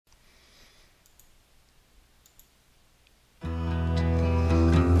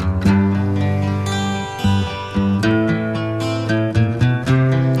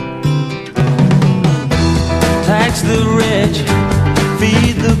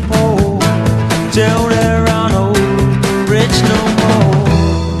till there are no rich no more.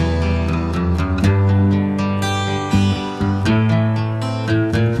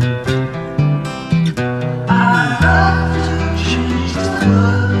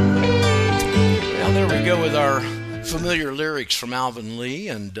 Well, there we go with our familiar lyrics from Alvin Lee,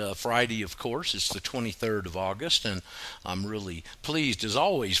 and Friday, of course, it's the 23rd of August, and I'm really pleased, as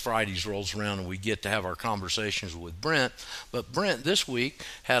always, Fridays rolls around and we get to have our conversations with Brent. But Brent this week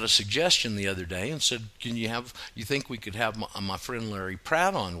had a suggestion the other day and said, you think we could have my friend Larry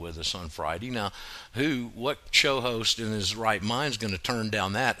Pratt on with us on Friday? Now, what show host in his right mind is going to turn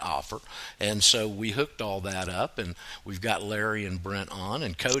down that offer? And so we hooked all that up, and we've got Larry and Brent on,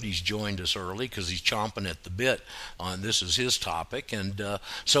 and Cody's joined us early because he's chomping at the bit on this is his topic. And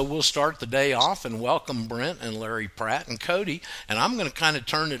so we'll start the day off and welcome Brent and Larry Pratt and Cody. And I'm going to kind of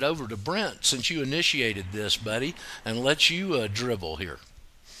turn it over to Brent since you initiated this, buddy, and let you dribble here.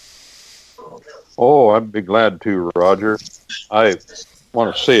 Oh, I'd be glad to, Roger. I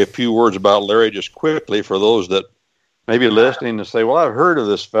want to say a few words about Larry just quickly for those that may be listening and say, well, I've heard of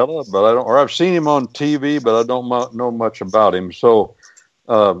this fella, but I don't, or I've seen him on TV, but I don't know much about him. So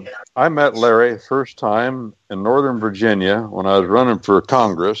I met Larry first time in Northern Virginia when I was running for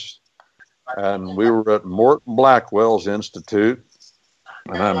Congress, and we were at Morton Blackwell's Institute,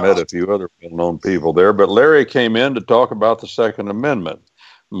 and I met a few other well-known people there. But Larry came in to talk about the Second Amendment.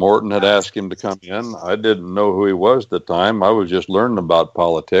 Morton had asked him to come in. I didn't know who he was at the time. I was just learning about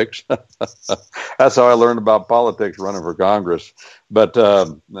politics. That's how I learned about politics, running for Congress. But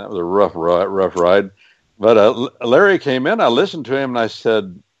that was a rough ride. But Larry came in, I listened to him, and I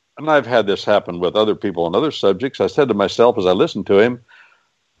said, and I've had this happen with other people on other subjects, I said to myself as I listened to him,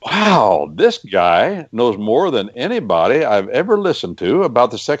 wow, this guy knows more than anybody I've ever listened to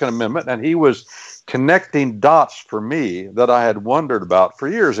about the Second Amendment, and he was connecting dots for me that I had wondered about for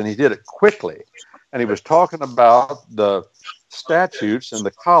years, and he did it quickly. And he was talking about the statutes in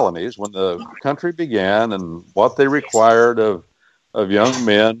the colonies when the country began and what they required of young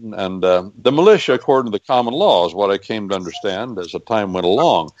men, and the militia, according to the common law, is what I came to understand as the time went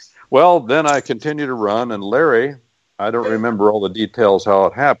along. Well, then I continued to run, and Larry, I don't remember all the details how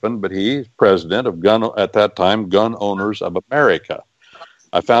it happened, but he's president of at that time, Gun Owners of America.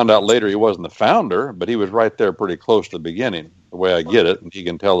 I found out later he wasn't the founder, but he was right there pretty close to the beginning, the way I get it, and he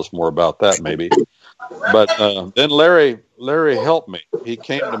can tell us more about that maybe. But then Larry helped me. He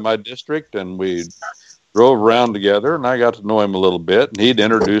came to my district, and we drove around together, and I got to know him a little bit. And he'd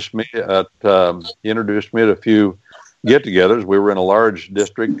introduced me at a few get-togethers. We were in a large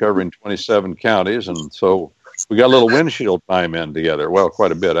district covering 27 counties, and so we got a little windshield time in together. Well,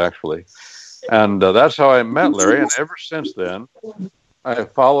 quite a bit actually. And that's how I met Larry. And ever since then, I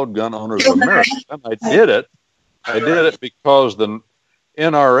followed Gun Owners of America. And I did it because the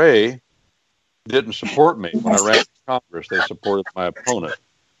NRA didn't support me when I ran for Congress. They supported my opponent.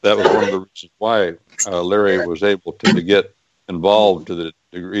 That was one of the reasons why Larry was able to get involved to the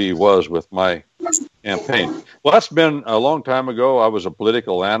degree he was with my campaign. Well, that's been a long time ago. I was a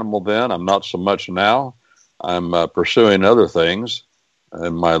political animal then. I'm not so much now. I'm pursuing other things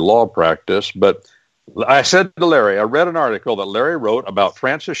in my law practice. But I said to Larry, I read an article that Larry wrote about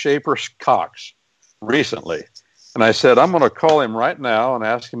Francis Schaeffer Cox recently. And I said, I'm going to call him right now and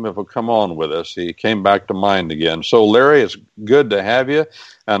ask him if he'll come on with us. He came back to mind again. So, Larry, it's good to have you.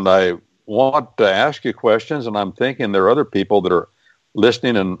 And I want to ask you questions. And I'm thinking there are other people that are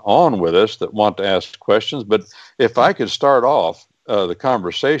listening and on with us that want to ask questions. But if I could start off the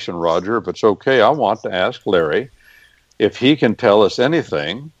conversation, Roger, if it's okay, I want to ask Larry if he can tell us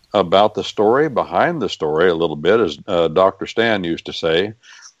anything about the story behind the story a little bit, as Dr. Stan used to say,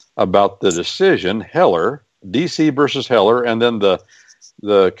 about the decision, Heller, D.C. versus Heller, and then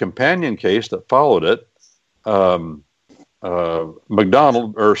the companion case that followed it,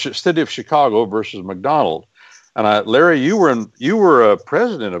 McDonald, or City of Chicago versus McDonald. And Larry, you were a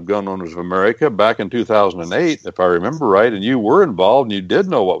president of Gun Owners of America back in 2008, if I remember right, and you were involved and you did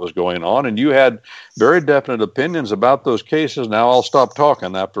know what was going on, and you had very definite opinions about those cases. Now I'll stop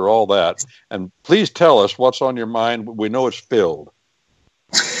talking after all that, and please tell us what's on your mind. We know it's filled.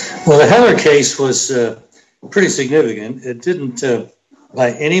 Well, the Heller case was pretty significant. It didn't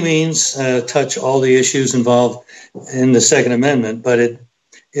by any means touch all the issues involved in the Second Amendment, but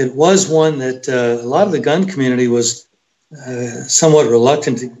it was one that a lot of the gun community was somewhat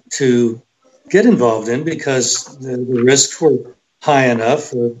reluctant to get involved in because the risks were high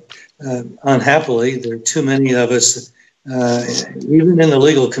enough. Unhappily, there are too many of us, even in the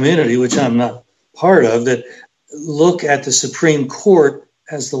legal community, which I'm not part of, that look at the Supreme Court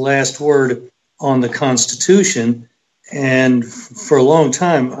as the last word on the Constitution. And for a long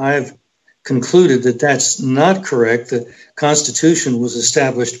time, I've concluded that that's not correct. The Constitution was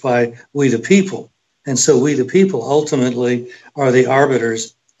established by we the people. And so we the people ultimately are the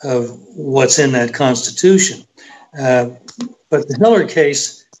arbiters of what's in that Constitution. But the Heller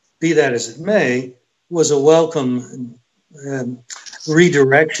case, be that as it may, was a welcome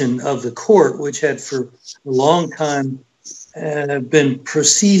redirection of the court, which had for a long time been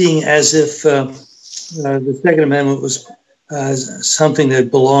proceeding as if the Second Amendment was something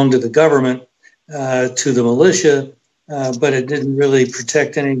that belonged to the government, to the militia, but it didn't really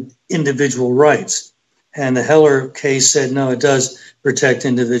protect any individual rights. And the Heller case said, no, it does protect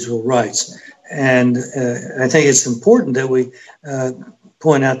individual rights. And I think it's important that we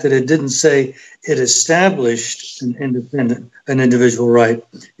point out that it didn't say it established an individual right.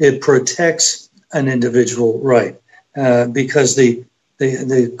 It protects an individual right, because the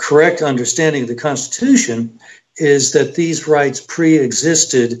correct understanding of the Constitution is that these rights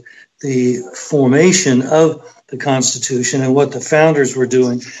pre-existed the formation of the Constitution, and what the founders were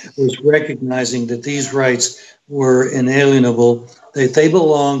doing was recognizing that these rights were inalienable, that they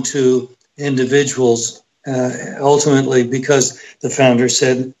belong to individuals ultimately because the founders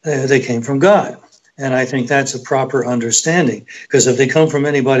said they came from God. And I think that's a proper understanding, because if they come from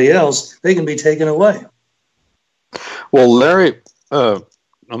anybody else, they can be taken away. Well, Larry, I'm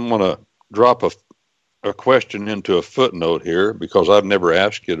going to drop a question into a footnote here, because I've never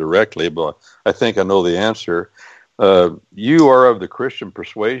asked you directly, but I think I know the answer. You are of the Christian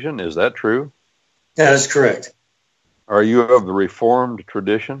persuasion, is that true? Yeah, that's correct. Are you of the Reformed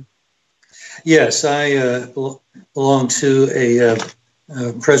tradition? Yes, I belong to a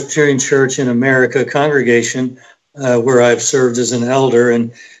Presbyterian church in America congregation where I've served as an elder,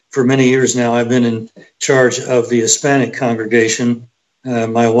 and for many years now I've been in charge of the Hispanic congregation.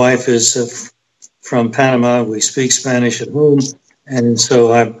 My wife is from Panama. We speak Spanish at home, and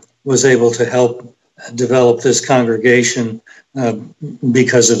so I was able to help develop this congregation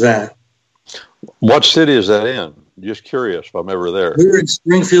because of that. What city is that in? Just curious if I'm ever there. We're in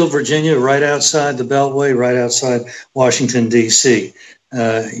Springfield, Virginia, right outside the Beltway, right outside Washington, D.C.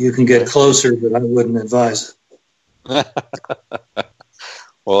 You can get closer, but I wouldn't advise it.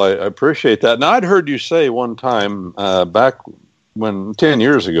 Well, I appreciate that. Now, I'd heard you say one time back when 10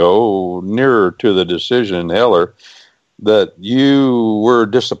 years ago, nearer to the decision in Heller, that you were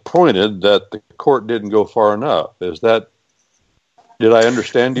disappointed that the court didn't go far enough. Did I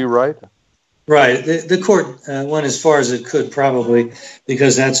understand you right? Right. The court went as far as it could, probably,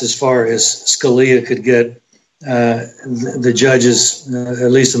 because that's as far as Scalia could get the judges,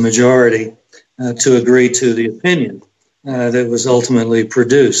 at least a majority, to agree to the opinion that was ultimately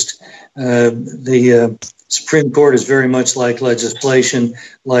produced. The Supreme Court is very much like legislation,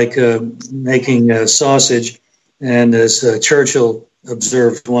 like making sausage. And as Churchill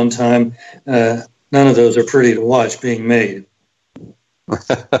observed one time, none of those are pretty to watch being made.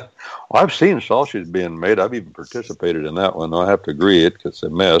 Well, I've seen sausage being made. I've even participated in that one. I have to agree, it's a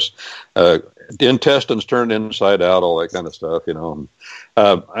mess. Intestines turned inside out, all that kind of stuff, you know.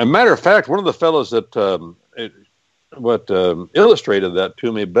 A matter of fact, one of the fellows that illustrated that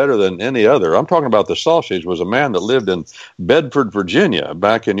to me better than any other, I'm talking about the sausage, was a man that lived in Bedford, Virginia,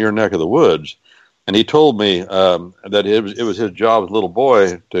 back in your neck of the woods. And he told me that it was his job as a little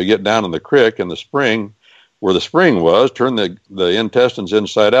boy to get down in the creek in the spring, where the spring was, turn the intestines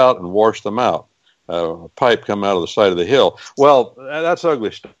inside out and wash them out. A pipe come out of the side of the hill. Well, that's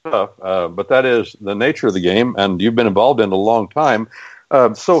ugly stuff, but that is the nature of the game, and you've been involved in it a long time.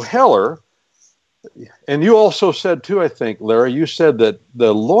 So Heller, and you also said too, I think, Larry, you said that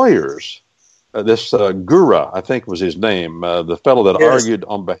the lawyers, this Gura, I think was his name, the fellow that argued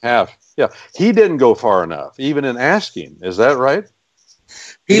on behalf, he didn't go far enough, even in asking. Is that right?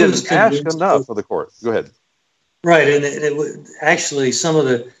 He didn't ask enough of the court. Go ahead. Right, and actually some of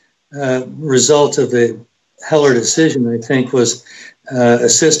the result of the Heller decision, I think, was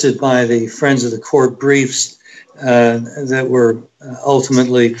assisted by the Friends of the Court briefs that were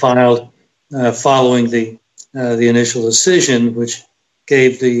ultimately filed following the initial decision, which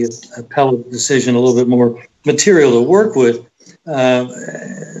gave the appellate decision a little bit more material to work with.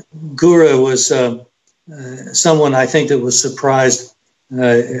 Gura was someone I think that was surprised.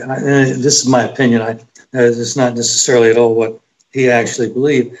 This is my opinion. It's not necessarily at all what he actually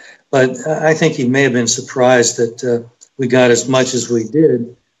believed, but I think he may have been surprised that we got as much as we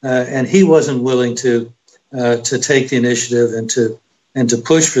did, and he wasn't willing to take the initiative and to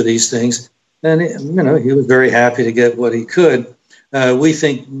push for these things. And he was very happy to get what he could. We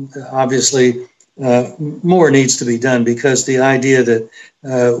think obviously more needs to be done, because the idea that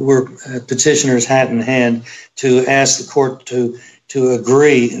we're petitioners hat in hand to ask the court to to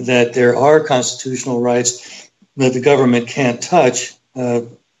agree that there are constitutional rights that the government can't touch.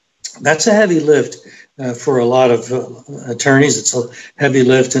 That's a heavy lift for a lot of attorneys. It's a heavy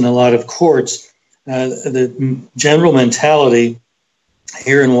lift in a lot of courts. The general mentality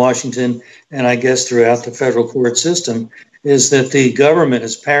here in Washington, and I guess throughout the federal court system, is that the government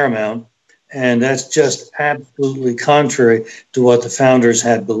is paramount, and that's just absolutely contrary to what the founders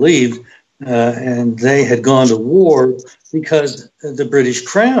had believed. And they had gone to war because the British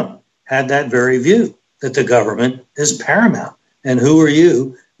Crown had that very view, that the government is paramount. And who are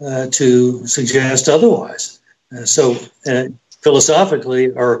you to suggest otherwise? So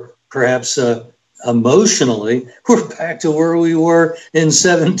philosophically, or perhaps emotionally, we're back to where we were in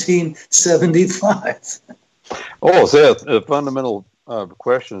 1775. Oh, so the fundamental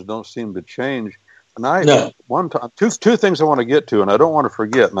questions don't seem to change. And two things I want to get to, and I don't want to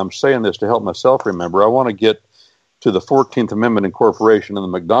forget, and I'm saying this to help myself remember. I want to get to the 14th Amendment incorporation and the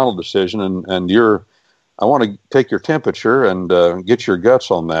McDonald decision, and I want to take your temperature and get your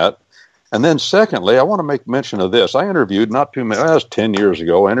guts on that. And then secondly, I want to make mention of this. I interviewed, that was 10 years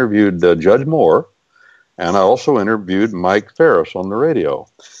ago, I interviewed Judge Moore, and I also interviewed Mike Ferris on the radio.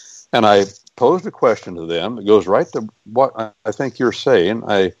 And I posed a question to them that goes right to what I think you're saying.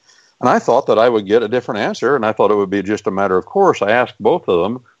 And I thought that I would get a different answer, and I thought it would be just a matter of course. I asked both of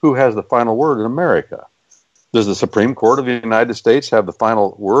them, who has the final word in America? Does the Supreme Court of the United States have the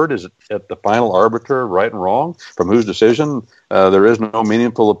final word? Is it at the final arbiter, right and wrong, from whose decision there is no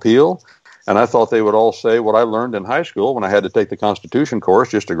meaningful appeal? And I thought they would all say what I learned in high school when I had to take the Constitution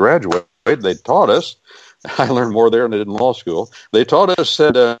course just to graduate. They taught us. I learned more there than I did in law school. They taught us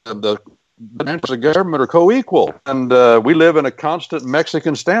that the branches of government are co-equal, and we live in a constant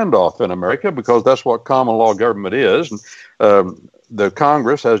Mexican standoff in America because that's what common law government is. And, the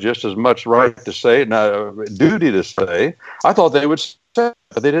Congress has just as much right to say, duty to say. I thought they would say,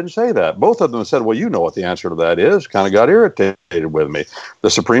 but they didn't say that. Both of them said, well, you know what the answer to that is. Kind of got irritated with me. The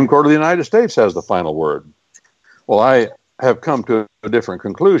Supreme Court of the United States has the final word. Well, I have come to a different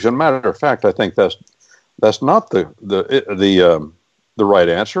conclusion. Matter of fact, I think that's not the right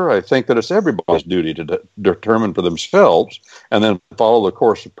answer. I think that it's everybody's duty to determine for themselves and then follow the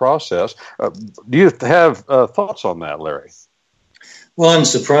course of process. Do you have thoughts on that, Larry? Well, I'm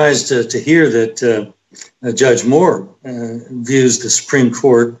surprised to hear that Judge Moore views the Supreme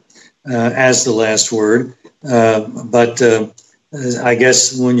Court as the last word. But I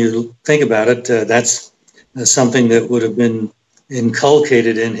guess when you think about it, that's something that would have been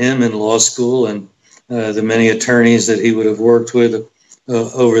inculcated in him in law school and the many attorneys that he would have worked with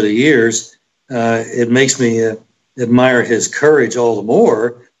over the years. It makes me admire his courage all the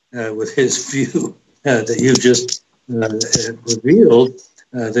more with his view that you just revealed,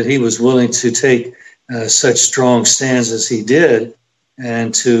 that he was willing to take such strong stands as he did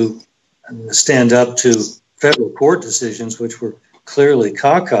and to stand up to federal court decisions, which were clearly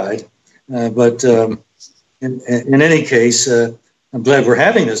cockeyed. But in any case, I'm glad we're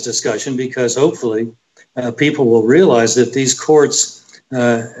having this discussion because hopefully people will realize that these courts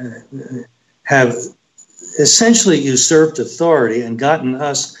have essentially usurped authority and gotten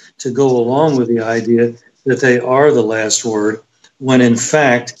us to go along with the idea that they are the last word, when in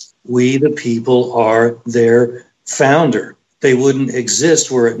fact, we, the people, are their founder. They wouldn't exist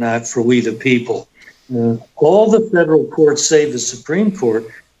were it not for we, the people. All the federal courts, save the Supreme Court,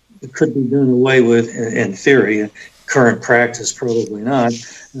 could be done away with, in theory. Current practice, probably not,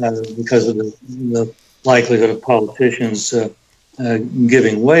 because of the likelihood of politicians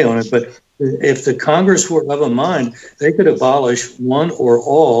giving way on it. But if the Congress were of a mind, they could abolish one or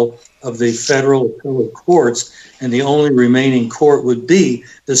all of the federal appellate courts, and the only remaining court would be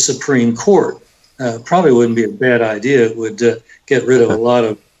the Supreme Court. Probably wouldn't be a bad idea. It would get rid of a lot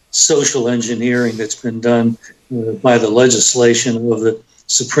of social engineering that's been done by the legislation of the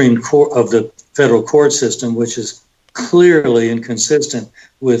Supreme Court, of the federal court system, which is clearly inconsistent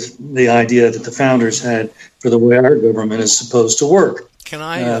with the idea that the founders had for the way our government is supposed to work. Can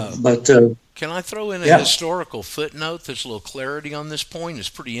I throw in a historical footnote that's a little clarity on this point? It's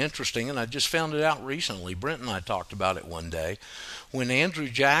pretty interesting, and I just found it out recently. Brent and I talked about it one day. When Andrew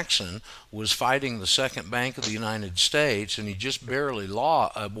Jackson was fighting the Second Bank of the United States, and he just barely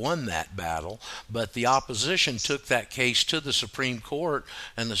won that battle, but the opposition took that case to the Supreme Court,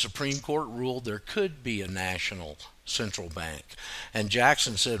 and the Supreme Court ruled there could be a national central bank. And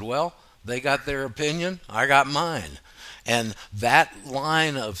Jackson said, well, they got their opinion, I got mine. And that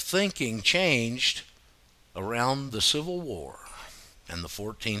line of thinking changed around the Civil War and the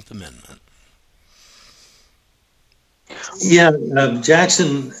 14th Amendment. Yeah,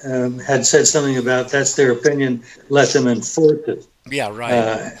 Jackson had said something about that's their opinion, let them enforce it. Yeah,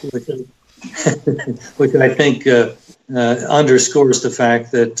 right. Which I think underscores the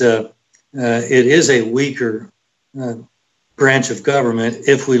fact that it is a weaker branch of government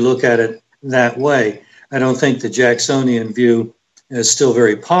if we look at it that way. I don't think the Jacksonian view is still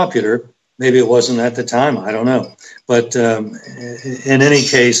very popular. Maybe it wasn't at the time. I don't know. But in any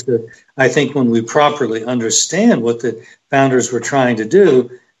case, I think when we properly understand what the founders were trying to do,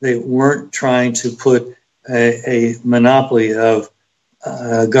 they weren't trying to put a monopoly of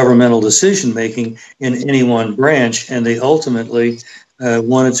governmental decision-making in any one branch, and they ultimately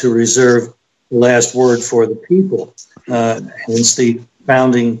wanted to reserve the last word for the people. Hence the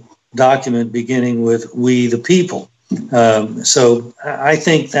founding document beginning with "We the People." So I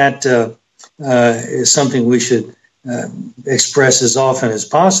think that is something we should express as often as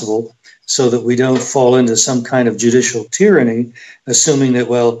possible so that we don't fall into some kind of judicial tyranny, assuming that,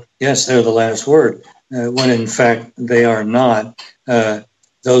 well, yes, they're the last word, when in fact they are not.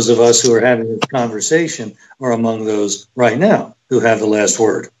 Those of us who are having this conversation are among those right now who have the last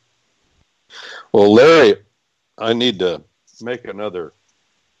word. Well, Larry, I need to make another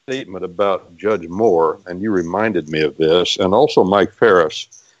statement about Judge Moore, and you reminded me of this, and also Mike Ferris,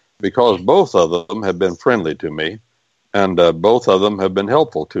 because both of them have been friendly to me, and both of them have been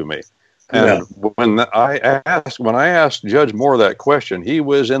helpful to me. And when I asked Judge Moore that question, he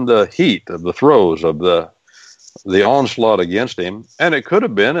was in the heat of the throes of the onslaught against him, and it could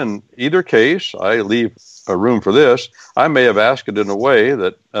have been in either case. I leave a room for this. I may have asked it in a way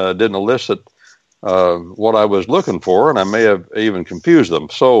that didn't elicit what I was looking for, and I may have even confused them.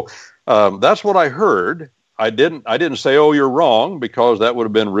 So that's what I heard. I didn't say, "Oh, you're wrong," because that would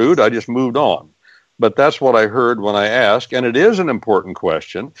have been rude. I just moved on. But that's what I heard when I asked, and it is an important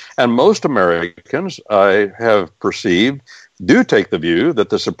question. And most Americans, I have perceived, do take the view that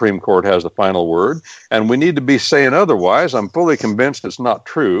the Supreme Court has the final word, and we need to be saying otherwise. I'm fully convinced it's not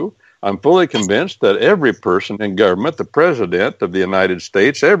true. I'm fully convinced that every person in government, the President of the United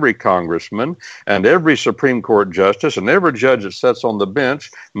States, every congressman, and every Supreme Court justice, and every judge that sits on the bench,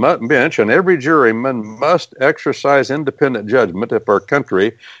 and every juryman must exercise independent judgment if our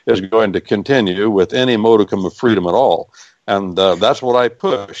country is going to continue with any modicum of freedom at all. And that's what I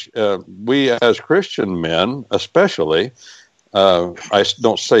push. We as Christian men, especially, I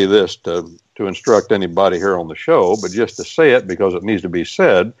don't say this to instruct anybody here on the show, but just to say it because it needs to be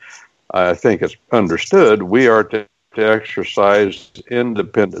said. I think it's understood. We are to exercise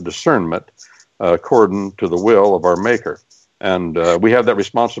independent discernment according to the will of our Maker. And we have that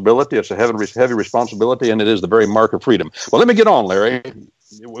responsibility. It's a heavy responsibility, and it is the very mark of freedom. Well, let me get on, Larry.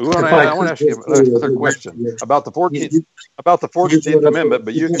 I want to ask you another question about the 14th Amendment,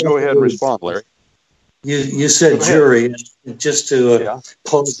 but you can go ahead and respond, Larry. You said jury. Just to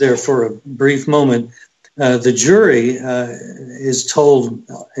pause there for a brief moment. The jury is told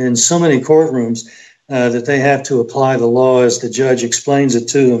in so many courtrooms that they have to apply the law as the judge explains it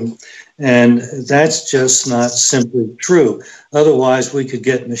to them. And that's just not simply true. Otherwise, we could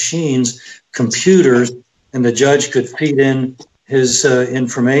get machines, computers, and the judge could feed in his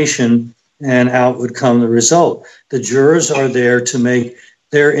information and out would come the result. The jurors are there to make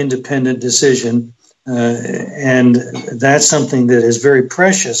their independent decision. And that's something that is very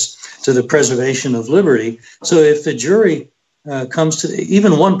precious to the preservation of liberty. So if the jury comes to,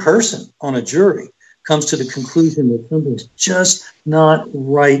 even one person on a jury comes to the conclusion that something's just not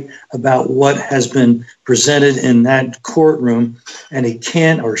right about what has been presented in that courtroom, and he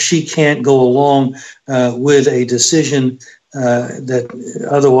can't or she can't go along with a decision that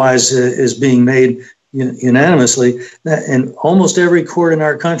otherwise is being made unanimously, in almost every court in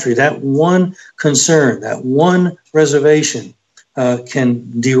our country, that one concern, that one reservation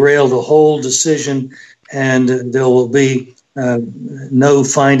can derail the whole decision, and there will be no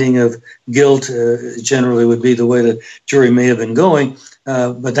finding of guilt, generally would be the way the jury may have been going,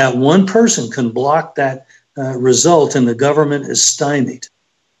 but that one person can block that result, and the government is stymied.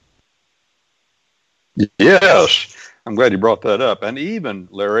 Yes. I'm glad you brought that up. And even,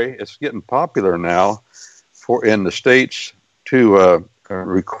 Larry, it's getting popular now in the states to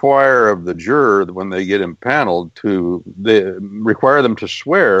require of the juror when they get impaneled they require them to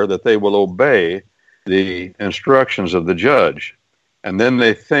swear that they will obey the instructions of the judge. And then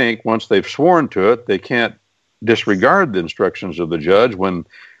they think once they've sworn to it, they can't disregard the instructions of the judge, when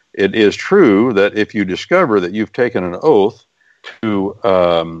it is true that if you discover that you've taken an oath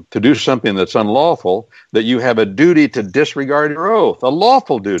to do something that's unlawful, that you have a duty to disregard your oath, a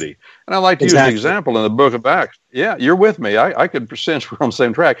lawful duty. And I like to use an example in the book of Acts. Yeah, you're with me. I could sense we're on the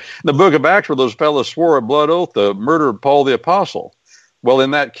same track. In the book of Acts, where those fellows swore a blood oath to murder Paul the Apostle. Well,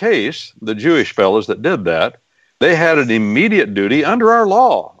 in that case, the Jewish fellows that did that, they had an immediate duty under our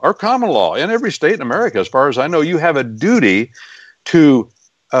law, our common law, in every state in America. As far as I know, you have a duty to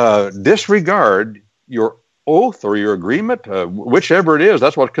disregard your oath or your agreement, whichever it is.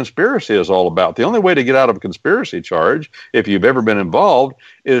 That's what conspiracy is all about. The only way to get out of a conspiracy charge, if you've ever been involved,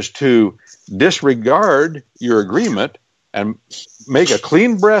 is to disregard your agreement and make a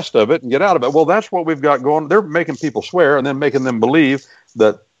clean breast of it and get out of it. Well, that's what we've got going. They're making people swear and then making them believe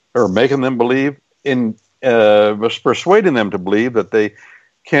that, or making them believe in, persuading them to believe that they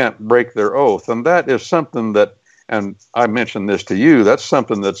can't break their oath. And that is something that, and I mentioned this to you, that's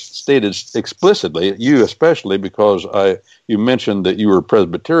something that's stated explicitly, you especially, because you mentioned that you were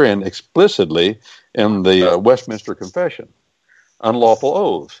Presbyterian, explicitly in the Westminster Confession, unlawful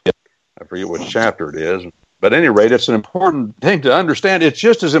oaths. I forget which chapter it is. But at any rate, it's an important thing to understand. It's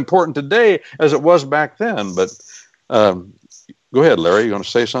just as important today as it was back then. But go ahead, Larry. You going to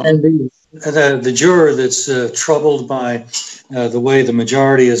say something? And the juror that's troubled by the way the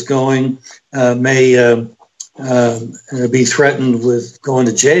majority is going may be threatened with going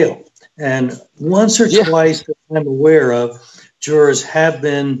to jail. And once or twice that I'm aware of, jurors have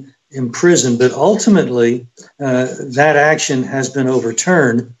been imprisoned, but ultimately that action has been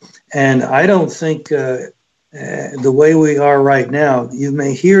overturned. And I don't think the way we are right now, you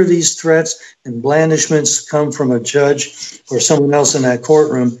may hear these threats and blandishments come from a judge or someone else in that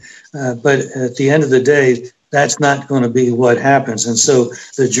courtroom, but at the end of the day, that's not going to be what happens. And so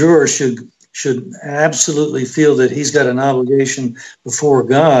the juror should absolutely feel that he's got an obligation before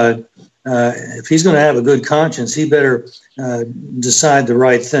God. If he's going to have a good conscience, he better decide the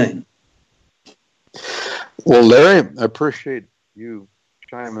right thing. Well, Larry, I appreciate you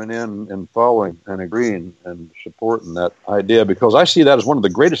chiming in and following and agreeing and supporting that idea, because I see that as one of the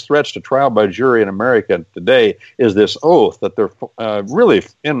greatest threats to trial by jury in America today is this oath that they're really,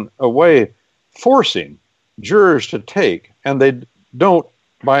 in a way, forcing jurors to take, and they don't,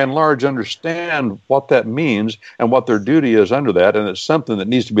 by and large, understand what that means and what their duty is under that, and it's something that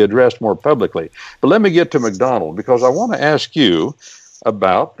needs to be addressed more publicly. But let me get to McDonald, because I want to ask you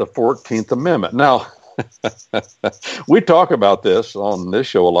about the 14th Amendment. Now, we talk about this on this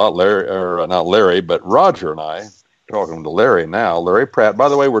show a lot, Larry, or not Larry, but Roger and I, talking to Larry now, Larry Pratt. By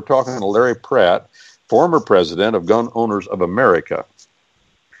the way, we're talking to Larry Pratt, former president of Gun Owners of America.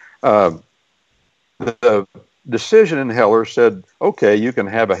 The decision in Heller said, okay, you can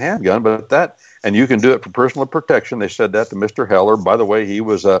have a handgun, but and you can do it for personal protection. They said that to Mr. Heller. By the way, he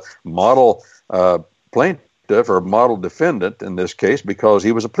was a model plaintiff or model defendant in this case because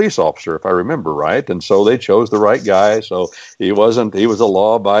he was a police officer, if I remember right. And so they chose the right guy. So he was a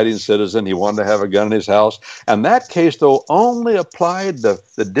law-abiding citizen. He wanted to have a gun in his house. And that case, though, only applied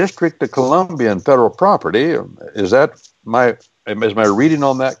the District of Columbia and federal property. Is my reading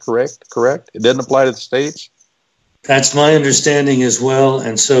on that correct? It didn't apply to the states? That's my understanding as well.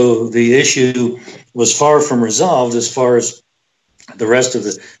 And so the issue was far from resolved as far as the rest of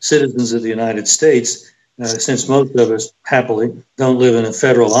the citizens of the United States, since most of us happily don't live in a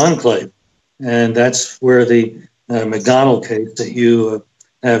federal enclave. And that's where the McDonald case that you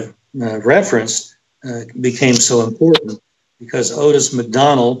have referenced became so important, because Otis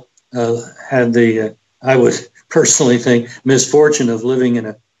McDonald had the, I would personally think, misfortune of living in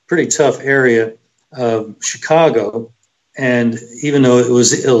a pretty tough area of Chicago. And even though it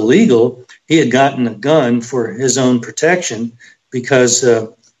was illegal, he had gotten a gun for his own protection because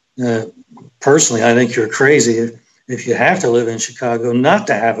personally, I think you're crazy if you have to live in Chicago not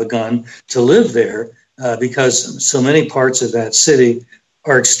to have a gun to live there, because so many parts of that city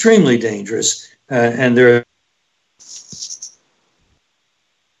are extremely dangerous, and there.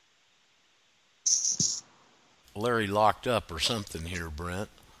 Larry locked up or something here, Brent.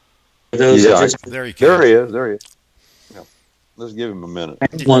 There he is. There he is. Yeah. Let's give him a minute.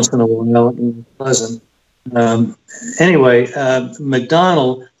 Once in a while, pleasant. Anyway,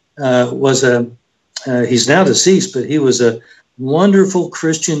 McDonald was he's now deceased, but he was a wonderful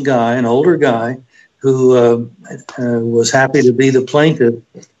Christian guy, an older guy who was happy to be the plaintiff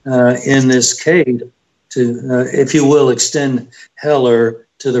in this case to, if you will, extend Heller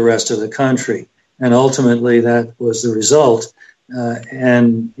to the rest of the country. And ultimately that was the result.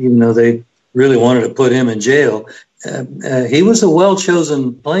 And even though they really wanted to put him in jail, he was a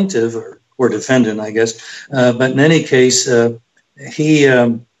well-chosen plaintiff or defendant, I guess. But in any case, he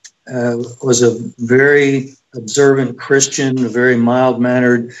was a very observant Christian, a very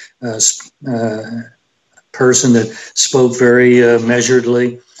mild-mannered person that spoke very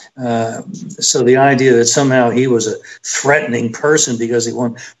measuredly. So the idea that somehow he was a threatening person because he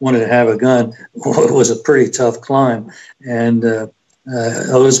wanted to have a gun was a pretty tough climb. And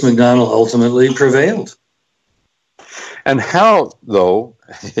Otis McDonald ultimately prevailed. And how, though,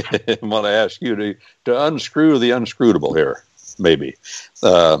 I want to ask you to unscrew the unscrutable here, maybe.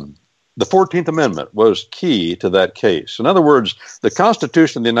 The 14th Amendment was key to that case. In other words, the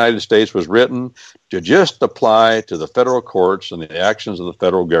Constitution of the United States was written to just apply to the federal courts and the actions of the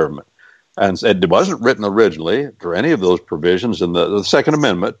federal government. And it wasn't written originally for any of those provisions in the Second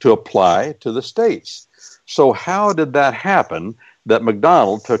Amendment to apply to the states. So how did that happen that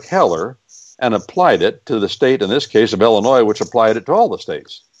McDonald took Heller and applied it to the state, in this case of Illinois, which applied it to all the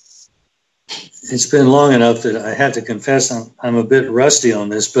states? It's been long enough that I have to confess I'm a bit rusty on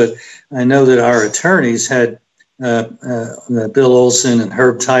this, but I know that our attorneys had, Bill Olson and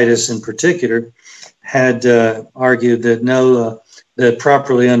Herb Titus in particular, had argued that that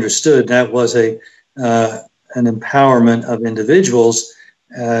properly understood, that was an empowerment of individuals,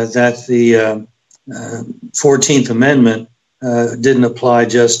 that the 14th Amendment didn't apply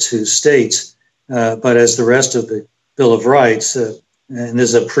just to states, but as the rest of the Bill of Rights, and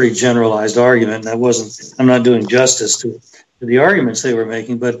this is a pretty generalized argument, and I'm not doing justice to the arguments they were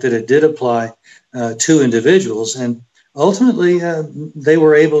making, but that it did apply to individuals. And ultimately, they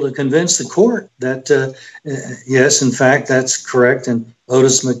were able to convince the court that, yes, in fact, that's correct. And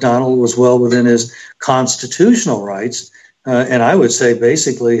Otis McDonald was well within his constitutional rights. And I would say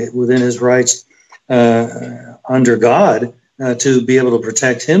basically within his rights under God to be able to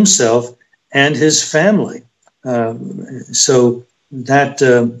protect himself and his family. So that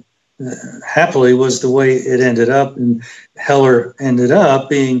happily was the way it ended up, and Heller ended up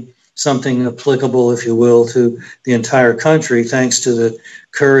being something applicable, if you will, to the entire country, thanks to the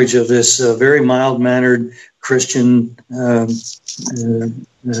courage of this very mild-mannered Christian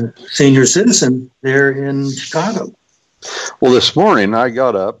senior citizen there in Chicago. Well, this morning I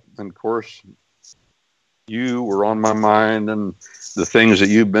got up, and of course, you were on my mind and the things that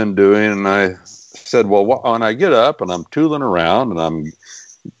you've been doing, and I said, well, when I get up and I'm tooling around and I'm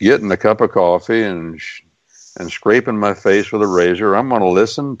getting a cup of coffee and scraping my face with a razor, I'm going to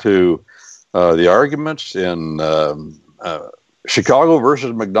listen to the arguments in Chicago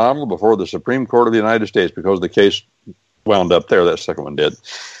versus McDonald before the Supreme Court of the United States, because the case wound up there. That second one did.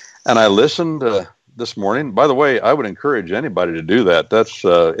 And I listened this morning. By the way, I would encourage anybody to do that.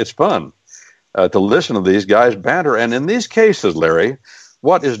 It's fun to listen to these guys banter. And in these cases, Larry,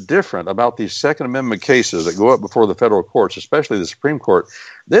 what is different about these Second Amendment cases that go up before the federal courts, especially the Supreme Court?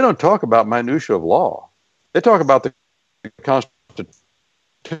 They don't talk about minutia of law. They talk about the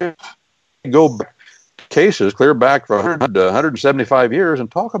Constitution. Go cases clear back for 100 to 175 years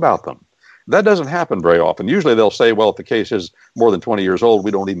and talk about them. That doesn't happen very often. Usually they'll say, well, if the case is more than 20 years old, we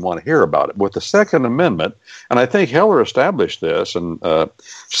don't even want to hear about it. With the Second Amendment, and I think Heller established this and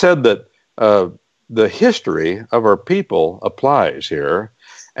said that the history of our people applies here,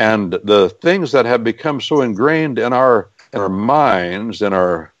 and the things that have become so ingrained in our minds and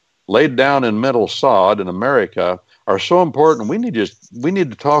are laid down in mental sod in America are so important. We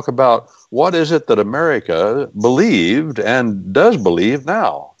need to talk about what is it that America believed and does believe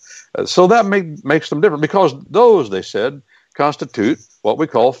now. So that makes them different, because those, they said, constitute what we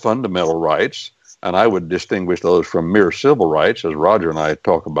call fundamental rights. And I would distinguish those from mere civil rights, as Roger and I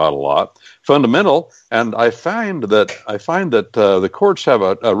talk about a lot. Fundamental, and I find that the courts have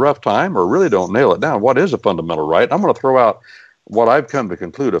a rough time or really don't nail it down. What is a fundamental right? I'm going to throw out what I've come to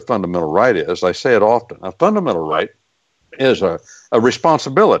conclude a fundamental right is. I say it often. A fundamental right is a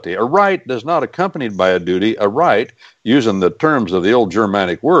responsibility. A right is not accompanied by a duty. A right, using the terms of the old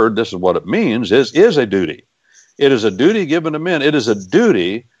Germanic word, this is what it means, is a duty. It is a duty given to men. It is a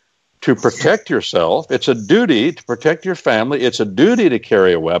duty to protect yourself. It's a duty to protect your family. It's a duty to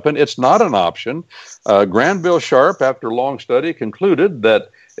carry a weapon. It's not an option. Granville Sharp, after long study, concluded that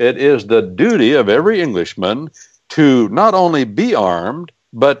it is the duty of every Englishman to not only be armed,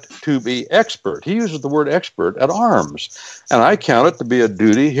 but to be expert. He uses the word expert at arms. And I count it to be a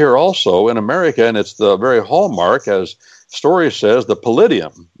duty here also in America, and it's the very hallmark, as story says, the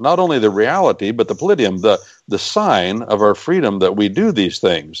palladium, not only the reality, but the palladium, the sign of our freedom that we do these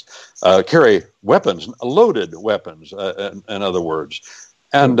things, carry weapons, loaded weapons, in other words.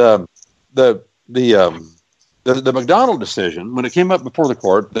 And the McDonald decision, when it came up before the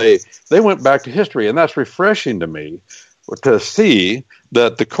court, they went back to history, and that's refreshing to me to see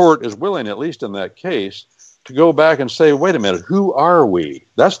that the court is willing, at least in that case, to go back and say, wait a minute, who are we?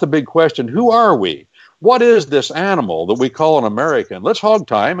 That's the big question. Who are we? what is this animal that we call an American? Let's hog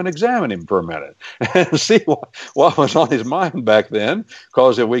tie him and examine him for a minute and see what was on his mind back then.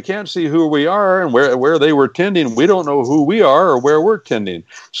 Because if we can't see who we are and where they were tending, we don't know who we are or where we're tending.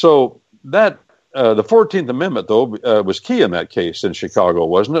 So that the 14th Amendment, though, was key in that case in Chicago,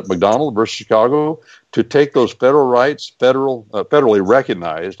 wasn't it? McDonald versus Chicago, to take those federal rights, federally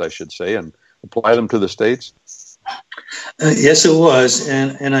recognized, I should say, and apply them to the states. Yes, it was.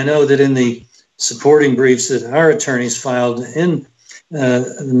 And I know that in the supporting briefs that our attorneys filed in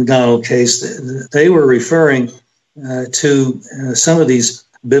the McDonald case, they were referring to some of these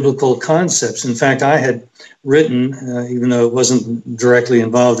biblical concepts. In fact, I had written, even though it wasn't directly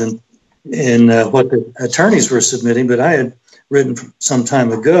involved in what the attorneys were submitting, but I had written some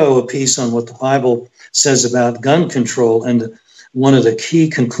time ago a piece on what the Bible says about gun control. And one of the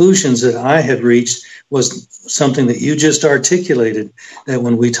key conclusions that I had reached was something that you just articulated, that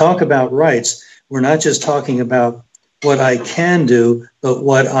when we talk about rights, we're not just talking about what I can do, but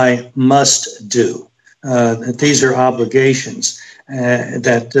what I must do. That these are obligations,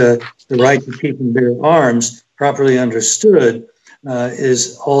 that the right to keep and bear arms, properly understood,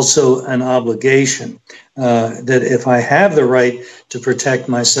 is also an obligation. That if I have the right to protect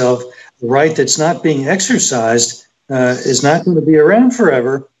myself, the right that's not being exercised is not going to be around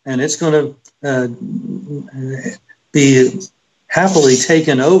forever, and it's going to be happily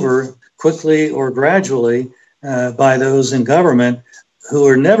taken over quickly or gradually by those in government who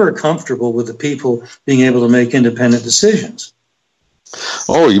are never comfortable with the people being able to make independent decisions.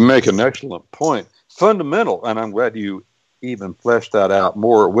 Oh, you make an excellent point. Fundamental, and I'm glad you even fleshed that out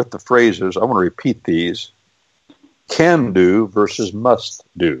more with the phrases. I want to repeat these. Can do versus must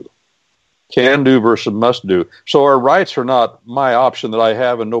do. Can do versus must do. So our rights are not my option that I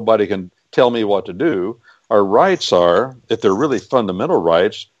have and nobody can tell me what to do. Our rights are, if they're really fundamental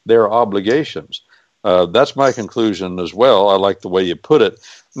rights, they're obligations. That's my conclusion as well. I like the way you put it.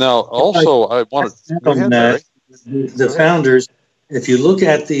 Now, also, I want to go ahead, Larry. The founders, if you look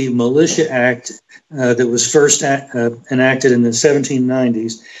at the Militia Act that was first enacted in the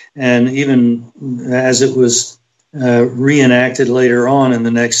 1790s, and even as it was reenacted later on in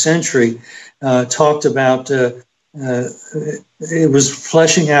the next century, talked about it was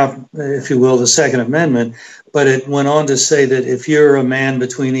fleshing out, if you will, the Second Amendment, but it went on to say that if you're a man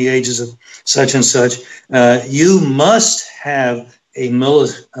between the ages of such and such, you must have a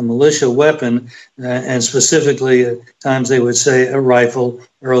militia weapon, and specifically at times they would say a rifle,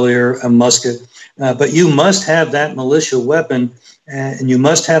 earlier a musket, but you must have that militia weapon, and you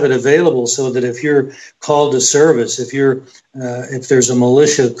must have it available so that if you're called to service, if there's a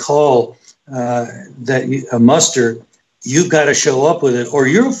militia call, a muster, you've got to show up with it or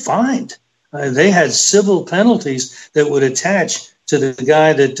you're fined. They had civil penalties that would attach to the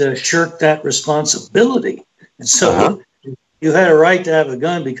guy that shirked that responsibility. And so you had a right to have a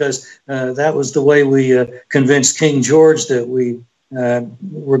gun because that was the way we convinced King George that we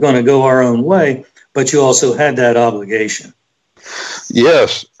were going to go our own way, but you also had that obligation.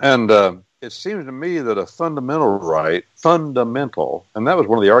 Yes, and it seems to me that a fundamental right, and that was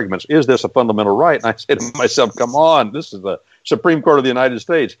one of the arguments, is this a fundamental right? And I said to myself, come on, this is the Supreme Court of the United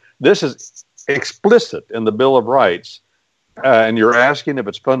States. This is explicit in the Bill of Rights, and you're asking if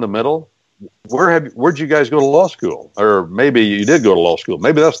it's fundamental? Where'd you guys go to law school? Or maybe you did go to law school.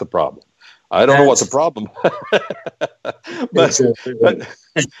 Maybe that's the problem. I don't know what the problem. but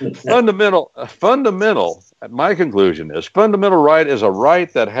fundamental. My conclusion is fundamental right is a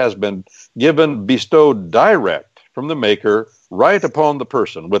right that has been bestowed direct from the maker, right upon the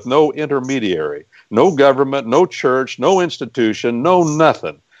person, with no intermediary, no government, no church, no institution, no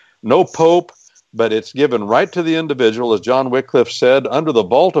nothing, no pope. But it's given right to the individual, as John Wycliffe said, under the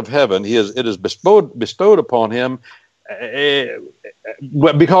vault of heaven. It is bestowed upon him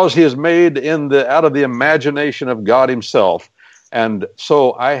because he is made out of the imagination of God himself. And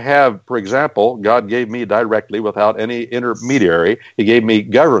so I have, for example, God gave me directly without any intermediary. He gave me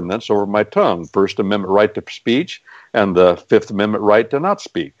governance over my tongue, First Amendment right to speech and the Fifth Amendment right to not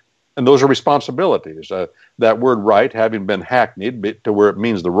speak. And those are responsibilities. That word right having been hackneyed to where it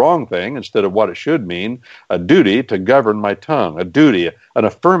means the wrong thing instead of what it should mean, a duty to govern my tongue, a duty, an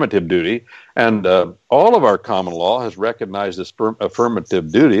affirmative duty. And all of our common law has recognized this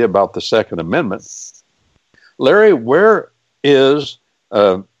affirmative duty about the Second Amendment. Larry, where is,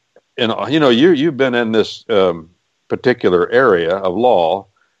 you've been in this particular area of law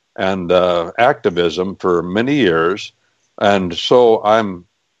and activism for many years. And so I'm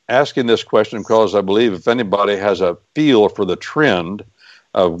asking this question because I believe if anybody has a feel for the trend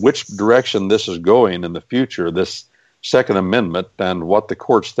of which direction this is going in the future, this Second Amendment, and what the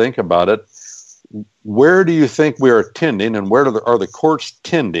courts think about it, where do you think we are tending, and where are the courts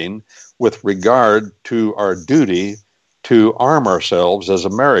tending with regard to our duty to arm ourselves as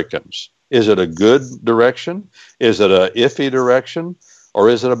Americans? Is it a good direction? Is it a iffy direction? Or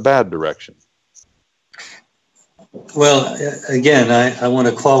is it a bad direction? Well, again, I want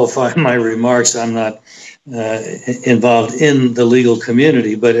to qualify my remarks. I'm not involved in the legal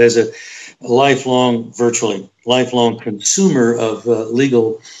community, but as a virtually lifelong consumer of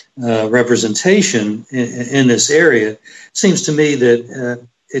legal representation in this area, it seems to me that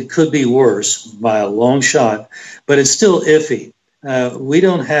it could be worse by a long shot, but it's still iffy. We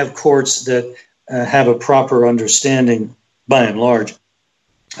don't have courts that have a proper understanding, by and large,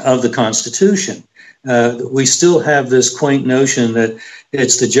 of the Constitution. We still have this quaint notion that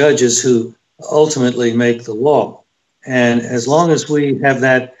it's the judges who ultimately make the law. And as long as we have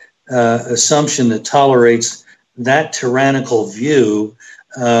that assumption that tolerates that tyrannical view,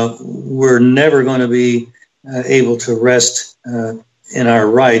 we're never going to be able to rest in our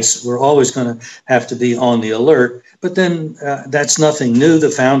rights. We're always going to have to be on the alert. But then that's nothing new.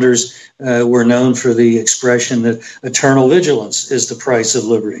 The founders were known for the expression that eternal vigilance is the price of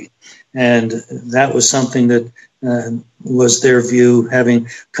liberty. And that was something that was their view, having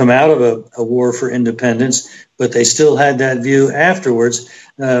come out of a war for independence. But they still had that view afterwards.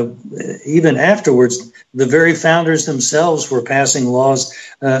 Even afterwards, the very founders themselves were passing laws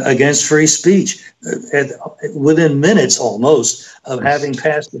against free speech within minutes almost of having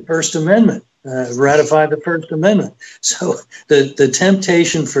passed the First Amendment. Ratified the First Amendment. So the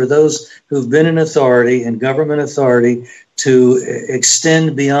temptation for those who've been in authority and government authority to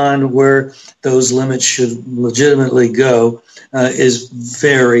extend beyond where those limits should legitimately go is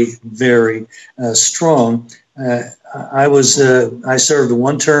very, very strong. I served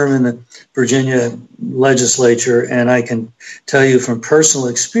one term in the Virginia legislature, and I can tell you from personal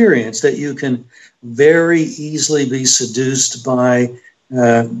experience that you can very easily be seduced by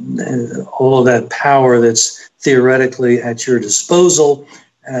all of that power that's theoretically at your disposal,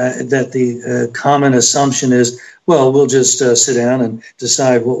 that the common assumption is, well, we'll just sit down and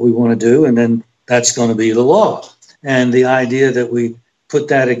decide what we want to do, and then that's going to be the law. And the idea that we put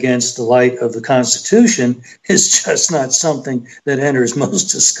that against the light of the Constitution is just not something that enters most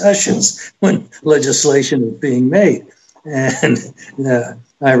discussions when legislation is being made. And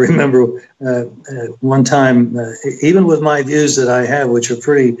I remember one time, even with my views that I have, which are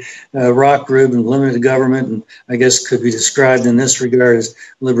pretty rock rib and limited government, and I guess could be described in this regard as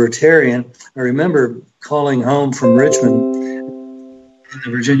libertarian, I remember calling home from Richmond, the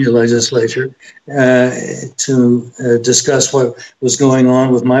Virginia legislature, to discuss what was going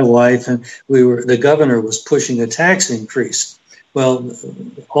on with my wife, and the governor was pushing a tax increase. Well,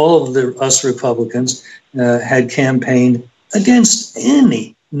 all of us Republicans had campaigned against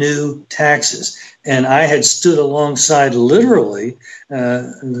any new taxes. And I had stood alongside literally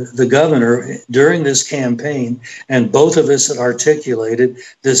the governor during this campaign, and both of us had articulated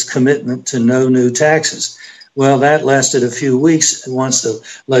this commitment to no new taxes. Well, that lasted a few weeks once the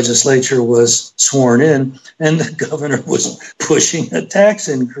legislature was sworn in, and the governor was pushing a tax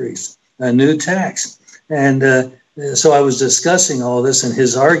increase, a new tax. And so I was discussing all this and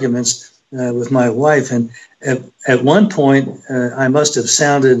his arguments with my wife. And at one point, I must have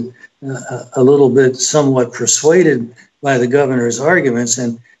sounded a little bit somewhat persuaded by the governor's arguments.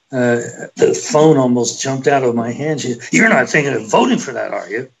 And the phone almost jumped out of my hand. She said, "You're not thinking of voting for that, are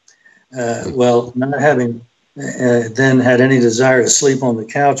you?" Well, not having then had any desire to sleep on the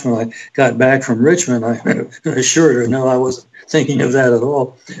couch when I got back from Richmond, I assured her, no, I wasn't thinking of that at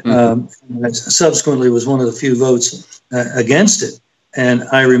all. I subsequently was one of the few votes against it. And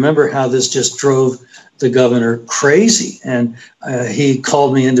I remember how this just drove the governor crazy. And he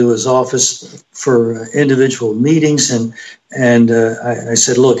called me into his office for individual meetings. And I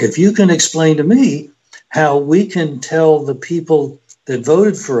said, look, if you can explain to me how we can tell the people that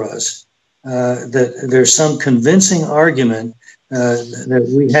voted for us that there's some convincing argument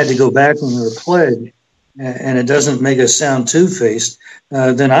that we had to go back on our pledge, and it doesn't make us sound two-faced,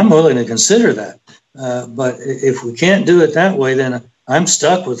 then I'm willing to consider that. But if we can't do it that way, then I'm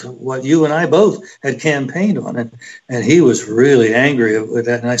stuck with what you and I both had campaigned on. And he was really angry with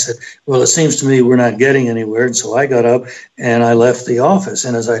that. And I said, well, it seems to me we're not getting anywhere. And so I got up and I left the office.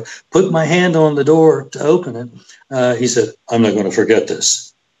 And as I put my hand on the door to open it, he said, I'm not going to forget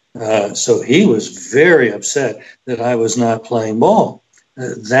this. So he was very upset that I was not playing ball.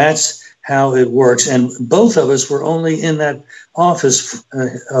 That's how it works. And both of us were only in that office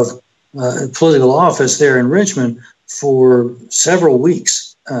of political office there in Richmond for several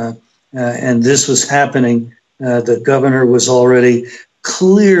weeks. And this was happening. The governor was already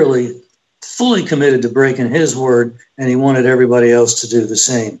clearly fully committed to breaking his word, and he wanted everybody else to do the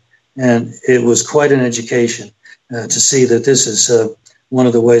same. And it was quite an education to see that this is one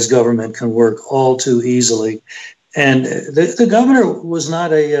of the ways government can work all too easily. And the governor was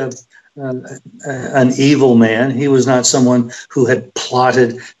not an evil man. He was not someone who had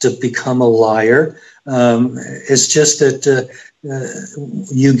plotted to become a liar. It's just that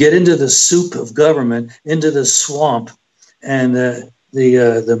you get into the soup of government, into the swamp, and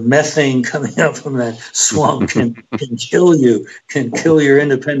the methane coming up from that swamp can kill you, can kill your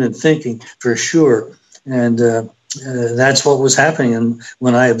independent thinking for sure. And that's what was happening. And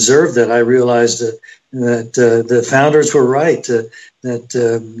when I observed that, I realized that the founders were right,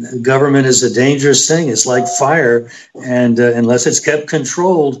 that government is a dangerous thing. It's like fire, and unless it's kept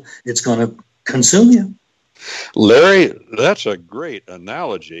controlled, it's going to consume you. Larry, that's a great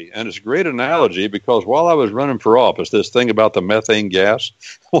analogy, and it's a great analogy because while I was running for office, this thing about the methane gas,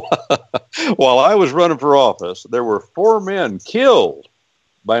 while I was running for office, there were 4 men killed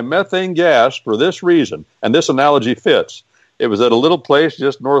by methane gas for this reason, and this analogy fits. It was at a little place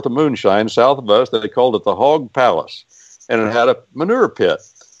just north of Moonshine, south of us. They called it the Hog Palace, and it had a manure pit.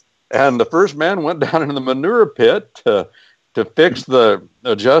 And the first man went down into the manure pit to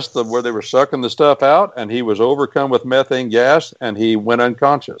adjust where they were sucking the stuff out, and he was overcome with methane gas, and he went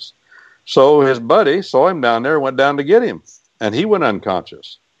unconscious. So his buddy saw him down there, went down to get him, and he went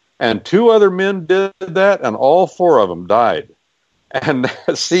unconscious. And 2 other men did that, and all 4 of them died. And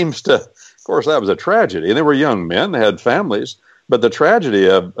it seems to, of course, that was a tragedy. And they were young men, they had families, but the tragedy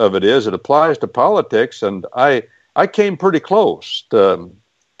of it is it applies to politics, and I came pretty close to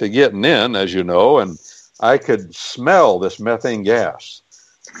getting in, as you know, and I could smell this methane gas,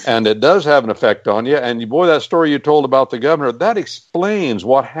 and it does have an effect on you. And boy, that story you told about the governor, that explains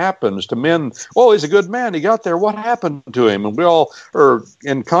what happens to men. Oh, he's a good man. He got there. What happened to him? And we all are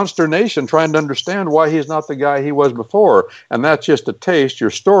in consternation trying to understand why he's not the guy he was before. And that's just a taste. Your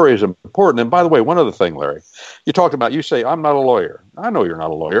story is important. And by the way, one other thing, Larry, you talked about, you say, I'm not a lawyer. I know you're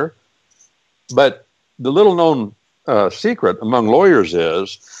not a lawyer, but the little known secret among lawyers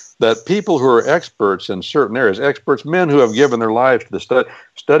is that people who are experts in certain areas, experts, men who have given their lives to the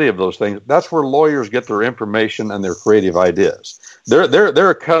study of those things, that's where lawyers get their information and their creative ideas.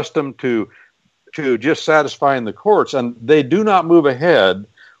 They're accustomed to just satisfying the courts, and they do not move ahead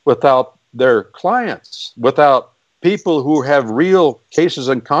without their clients, without people who have real cases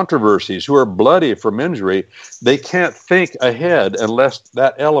and controversies, who are bloody from injury. They can't think ahead unless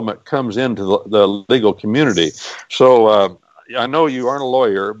that element comes into the legal community. So, I know you aren't a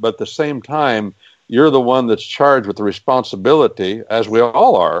lawyer, but at the same time, you're the one that's charged with the responsibility, as we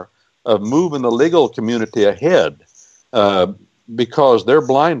all are, of moving the legal community ahead because they're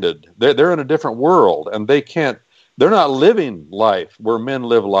blinded. They're in a different world, and they're not living life where men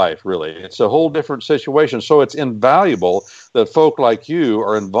live life, really. It's a whole different situation. So it's invaluable that folk like you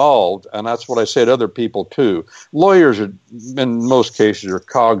are involved, and that's what I say to other people, too. Lawyers, in most cases, are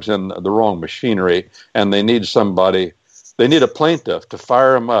cogs in the wrong machinery, and they need somebody. They need a plaintiff to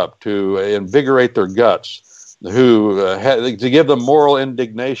fire them up, to invigorate their guts, to give them moral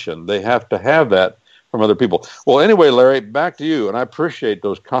indignation. They have to have that from other people. Well, anyway, Larry, back to you, and I appreciate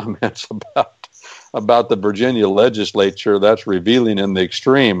those comments about the Virginia legislature. That's revealing in the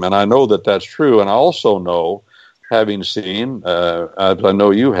extreme, and I know that that's true. And I also know, having seen, as I know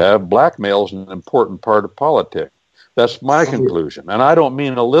you have, blackmail is an important part of politics. That's my conclusion, and I don't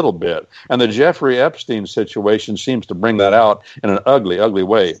mean a little bit. And the Jeffrey Epstein situation seems to bring that out in an ugly, ugly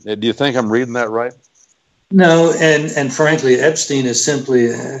way. Do you think I'm reading that right? No, and frankly, Epstein is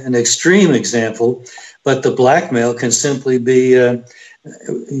simply an extreme example, but the blackmail can simply be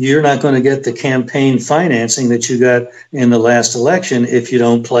you're not going to get the campaign financing that you got in the last election if you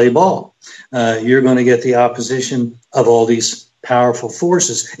don't play ball. You're going to get the opposition of all these powerful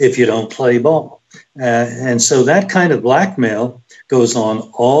forces if you don't play ball. And so that kind of blackmail goes on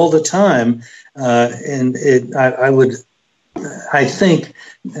all the time. And I think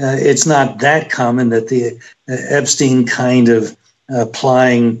it's not that common that the Epstein kind of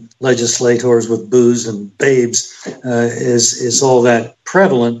plying legislators with booze and babes is all that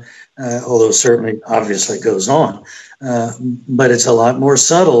prevalent, although certainly obviously goes on. But it's a lot more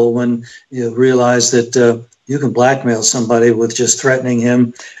subtle when you realize that you can blackmail somebody with just threatening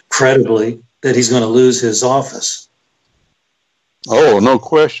him credibly that he's going to lose his office. Oh, no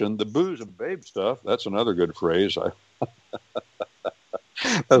question. The booze and babe stuff, that's another good phrase.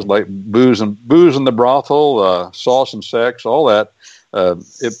 That's like booze and the brothel, sauce and sex, all that.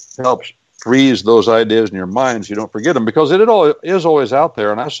 It helps freeze those ideas in your minds. You don't forget them because it is always out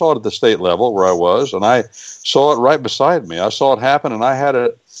there. And I saw it at the state level where I was, and I saw it right beside me. I saw it happen, and I had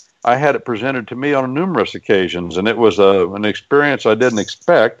it I had it presented to me on numerous occasions, and it was an experience I didn't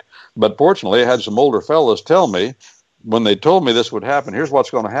expect. But fortunately, I had some older fellows tell me, when they told me this would happen, here's what's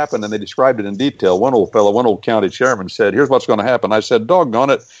going to happen, and they described it in detail. One old county chairman said, here's what's going to happen. I said,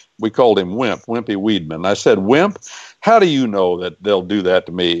 doggone it. We called him Wimp, Wimpy Weedman. I said, Wimp, how do you know that they'll do that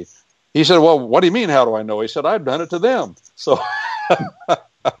to me? He said, well, what do you mean, how do I know? He said, I've done it to them. So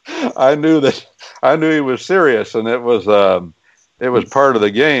I knew he was serious, and it was part of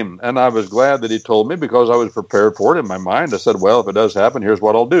the game. And I was glad that he told me, because I was prepared for it in my mind. I said, well, if it does happen, here's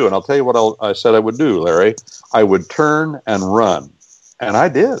what I'll do. And I'll tell you what I said I would do, Larry. I would turn and run. And I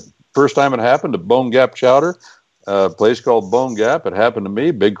did. First time it happened at Bone Gap Chowder, a place called Bone Gap. It happened to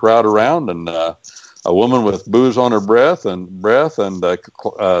me, big crowd around, and a woman with booze on her breath and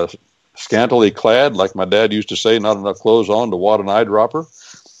scantily clad, like my dad used to say, not enough clothes on to wad an eyedropper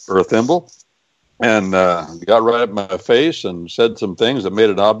or a thimble. And got right up in my face and said some things that made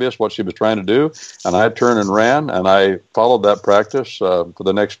it obvious what she was trying to do. And I turned and ran, and I followed that practice for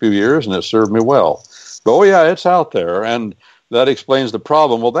the next few years, and it served me well. But, oh, yeah, it's out there, and that explains the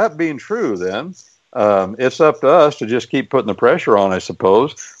problem. Well, that being true, then, it's up to us to just keep putting the pressure on, I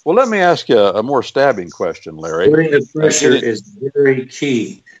suppose. Well, let me ask you a more stabbing question, Larry. Putting the pressure is very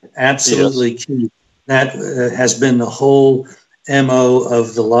key, absolutely key. That has been the whole MO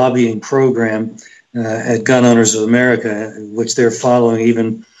of the lobbying program at Gun Owners of America, which they're following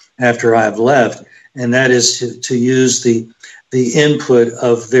even after I've left, and that is to use the input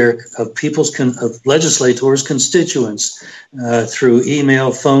of legislators' constituents through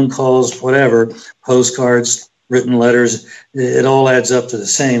email, phone calls, whatever, postcards, written letters. It all adds up to the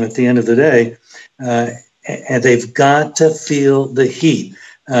same at the end of the day, and they've got to feel the heat.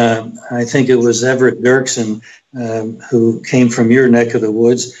 I think it was Everett Dirksen, who came from your neck of the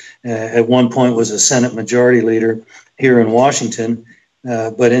woods, at one point was a Senate Majority Leader here in Washington,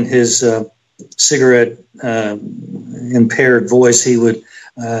 but in his cigarette impaired voice, he would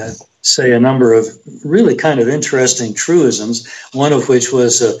say a number of really kind of interesting truisms, one of which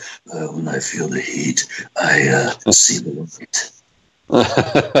was, when I feel the heat, I see the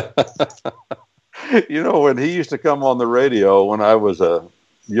light. You know, when he used to come on the radio when I was a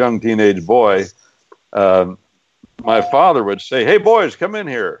young teenage boy, my father would say, "Hey boys, come in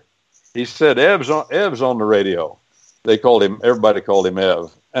here." He said, Ev's on the radio. Everybody called him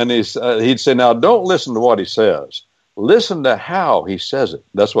Ev. And he'd say, "Now don't listen to what he says. Listen to how he says it."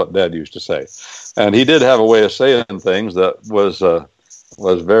 That's what Dad used to say. And he did have a way of saying things that was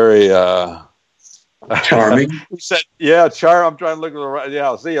very charming. He said, "Yeah, I'm trying to look for the right.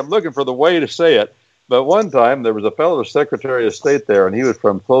 Yeah, see, I'm looking for the way to say it." But one time there was a fellow Secretary of State there, and he was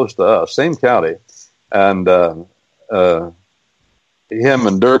from close to us, same county, and him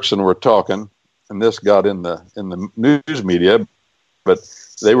and Dirksen were talking, and this got in the news media, but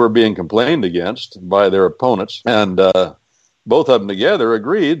they were being complained against by their opponents, and both of them together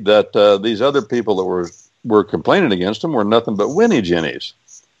agreed that these other people that were complaining against them were nothing but Winnie Jennies.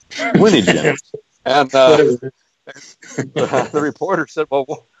 Winnie Jennies. And the reporter said,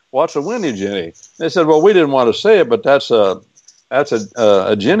 "Well, what's a Winnie Jenny?" They said, "Well, we didn't want to say it, but that's a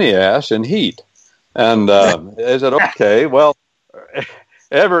Jenny ass in heat." And they said, "Okay, well."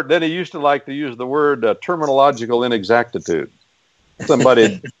 Everett, then he used to like to use the word terminological inexactitude.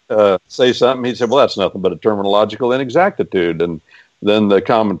 Somebody say something, he'd say, "Well, that's nothing but a terminological inexactitude." And then the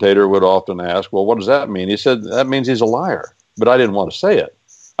commentator would often ask, "Well, what does that mean?" He said, "That means he's a liar." But I didn't want to say it.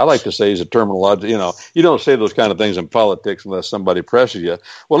 I like to say he's a terminological, you don't say those kind of things in politics unless somebody presses you.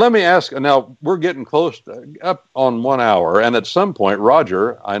 Well, let me ask, now we're getting close up on 1 hour. And at some point,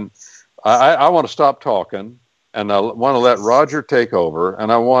 Roger, I want to stop talking. And I want to let Roger take over.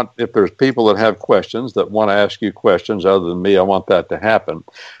 And I want, if there's people that have questions that want to ask you questions other than me, I want that to happen.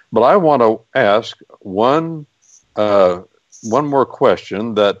 But I want to ask one more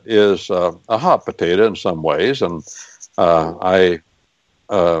question that is a hot potato in some ways. And I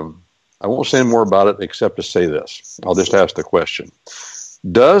won't say any more about it except to say this. I'll just ask the question.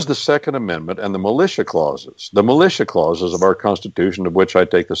 Does the Second Amendment and the militia clauses of our Constitution, of which I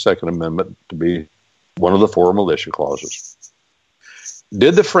take the Second Amendment to be one of the 4 militia clauses,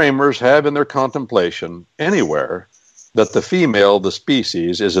 did the framers have in their contemplation anywhere that the female of the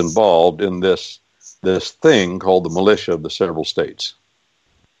species is involved in this thing called the militia of the several states?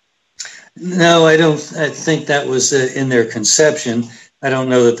 No, I don't. I think that was in their conception. I don't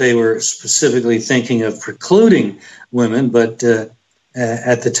know that they were specifically thinking of precluding women, but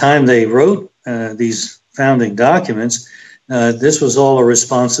at the time they wrote these founding documents, this was all a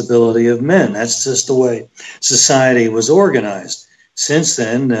responsibility of men. That's just the way society was organized. Since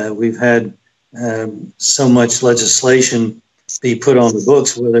then, we've had so much legislation be put on the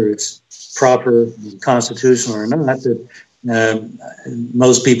books, whether it's proper, constitutional or not, that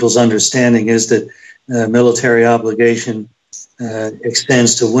most people's understanding is that military obligation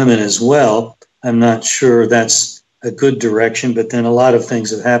extends to women as well. I'm not sure that's a good direction, but then a lot of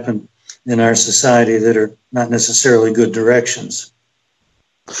things have happened in our society that are not necessarily good directions.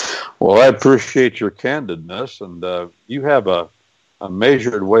 Well, I appreciate your candidness, and you have a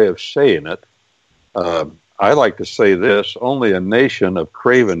measured way of saying it. I like to say this: only a nation of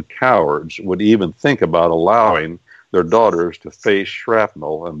craven cowards would even think about allowing their daughters to face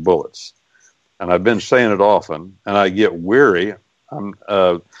shrapnel and bullets. And I've been saying it often, and I get weary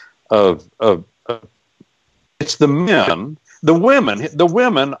of it's the men. The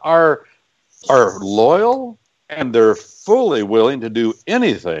women are loyal, and they're fully willing to do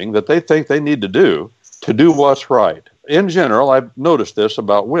anything that they think they need to do what's right. In general, I've noticed this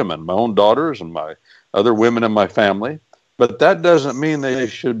about women, my own daughters and my other women in my family, but that doesn't mean they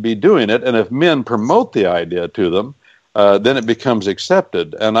should be doing it. And if men promote the idea to them, then it becomes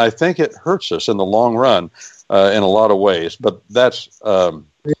accepted. And I think it hurts us in the long run in a lot of ways. But that's my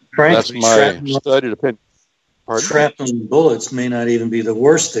studied opinion. Shrapnel and bullets may not even be the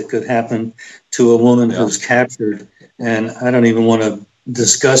worst that could happen to a woman who's captured. And I don't even want to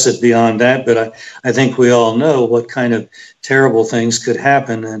discuss it beyond that, but I think we all know what kind of terrible things could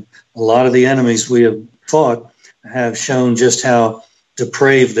happen. And a lot of the enemies we have fought have shown just how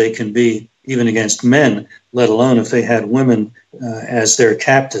depraved they can be, even against men, let alone if they had women as their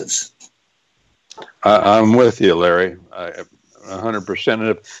captives. I'm with you, Larry. 100%. And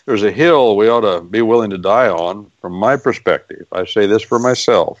if there's a hill we ought to be willing to die on, from my perspective, I say this for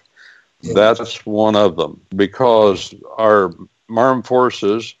myself, that's one of them, because our armed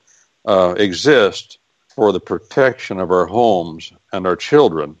forces exist for the protection of our homes and our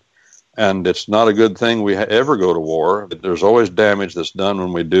children. And it's not a good thing we ever go to war. There's always damage that's done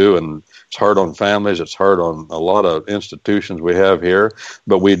when we do, and it's hard on families. It's hard on a lot of institutions we have here.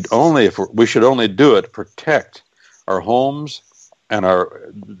 But we should only do it to protect our homes and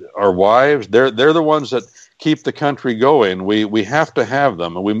our wives. They're the ones that keep the country going. We have to have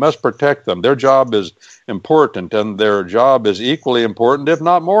them, and we must protect them. Their job is important, and their job is equally important, if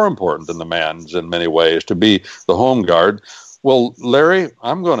not more important, than the man's in many ways, to be the home guard. Well, Larry,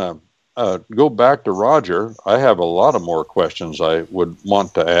 I'm going to go back to Roger. I have a lot of more questions I would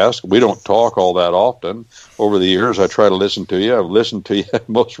want to ask. We don't talk all that often. Over the years, I try to listen to you. I've listened to you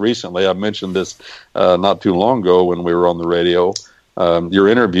most recently. I mentioned this not too long ago when we were on the radio. Your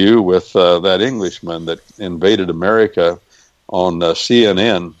interview with that Englishman that invaded America on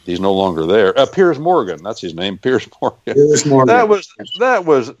CNN. He's no longer there. Piers Morgan, that's his name, Piers Morgan. Piers Morgan. That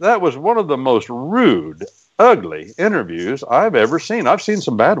was one of the most rude, ugly interviews I've ever seen. I've seen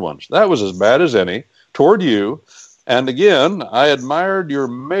some bad ones. That was as bad as any toward you. And again, I admired your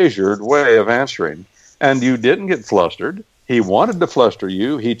measured way of answering. And you didn't get flustered. He wanted to fluster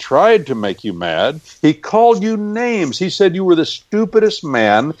you. He tried to make you mad. He called you names. He said you were the stupidest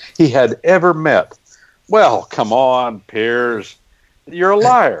man he had ever met. Well, come on, Piers. You're a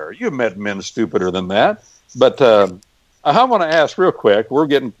liar. You've met men stupider than that. But I want to ask real quick. We're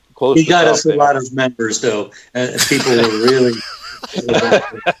getting close to He got us a lot of members, though. People were really...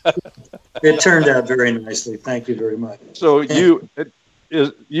 It turned out very nicely. Thank you very much. So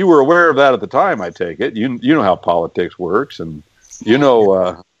you were aware of that at the time, I take it. You know how politics works, and you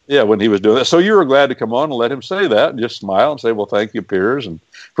know, when he was doing that. So you were glad to come on and let him say that, and just smile and say, "Well, thank you, Piers, and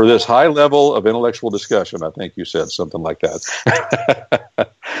for this high level of intellectual discussion." I think you said something like that.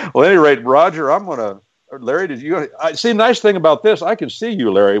 Well, at any rate, Roger, Larry, did you see? Nice thing about this, I can see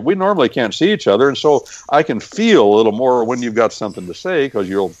you, Larry. We normally can't see each other, and so I can feel a little more when you've got something to say, because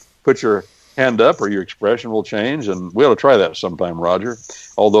you'll put your hand up or your expression will change, and we ought to try that sometime, Roger,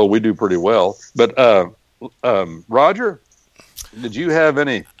 although we do pretty well. But Roger, did you have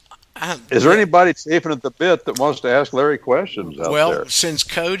any... Is there anybody chafing at the bit that wants to ask Larry questions out there? Well, since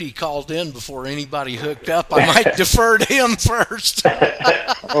Cody called in before anybody hooked up, I might defer to him first.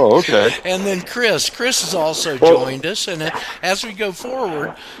 Oh, okay. And then Chris has also joined us. And as we go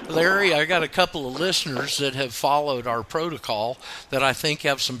forward, Larry, I got a couple of listeners that have followed our protocol that I think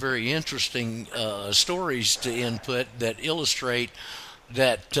have some very interesting stories to input that illustrate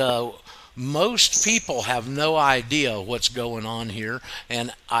that most people have no idea what's going on here,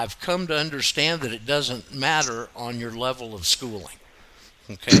 and I've come to understand that it doesn't matter on your level of schooling.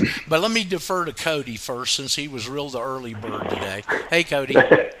 Okay, but let me defer to Cody first, since he was real the early bird today. Hey, Cody.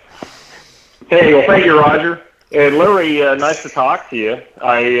 Hey, well, thank you, Roger. And Larry, nice to talk to you.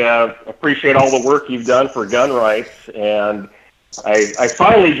 I appreciate all the work you've done for gun rights, and I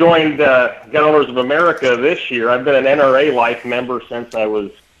finally joined Gun Owners of America this year. I've been an NRA life member since I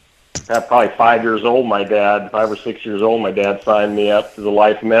was probably 5 years old. 5 or 6 years old, my dad signed me up as a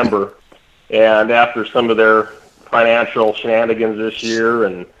life member. And after some of their financial shenanigans this year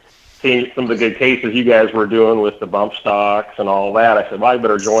and seeing some of the good cases you guys were doing with the bump stocks and all that, I said, well, I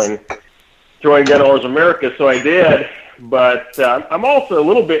better join Gun Owners of America. So I did. But I'm also a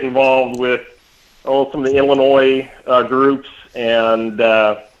little bit involved with some of the Illinois groups, and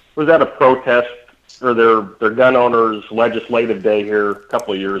was at a protest for their gun owners legislative day here a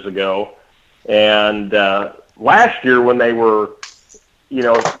couple of years ago. And last year when they were,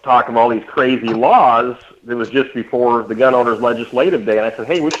 talking about all these crazy laws, it was just before the gun owners legislative day. And I said,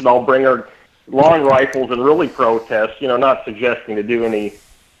 hey, we should all bring our long rifles and really protest, not suggesting to do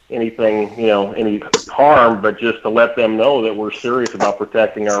anything, any harm, but just to let them know that we're serious about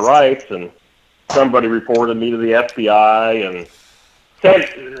protecting our rights. And somebody reported me to the FBI, and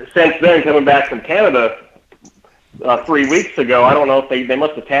since then, coming back from Canada 3 weeks ago, I don't know if they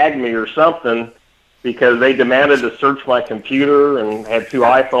must have tagged me or something, because they demanded to search my computer and had 2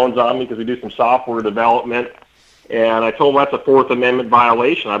 iPhones on me because we do some software development. And I told them that's a Fourth Amendment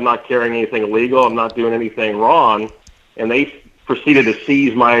violation. I'm not carrying anything illegal. I'm not doing anything wrong. And they proceeded to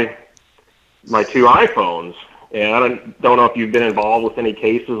seize my 2 iPhones. And I don't know if you've been involved with any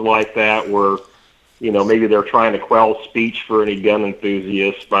cases like that where, maybe they're trying to quell speech for any gun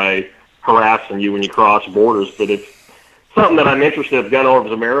enthusiasts by harassing you when you cross borders. But it's something that I'm interested, if Gun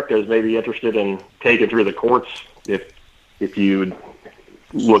Owners America is maybe interested in taking through the courts, if you'd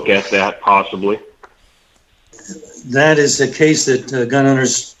look at that possibly. That is a case that gun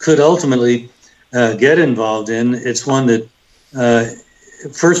owners could ultimately get involved in. It's one that,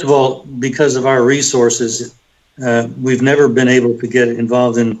 first of all, because of our resources, we've never been able to get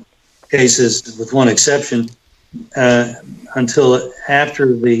involved in cases, with one exception, until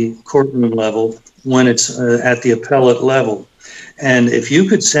after the courtroom level, when it's at the appellate level. And if you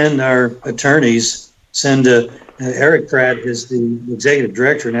could send our attorneys, Eric Pratt is the executive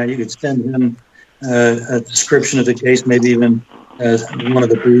director now, you could send him a description of the case, maybe even one of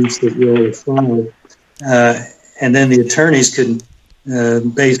the briefs that you'll follow, and then the attorneys could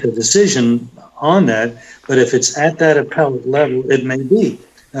base a decision on that. But if it's at that appellate level, it may be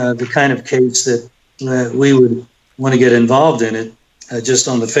the kind of case that we would want to get involved in it. Just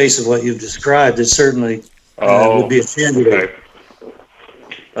on the face of what you've described, it certainly would be a candidate.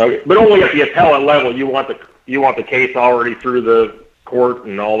 Okay. But only at the appellate level. You want the case already through the court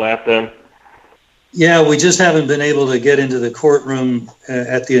and all that then? Yeah, we just haven't been able to get into the courtroom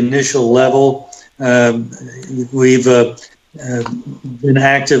at the initial level. We've been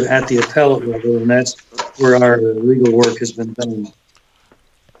active at the appellate level, and that's where our legal work has been done.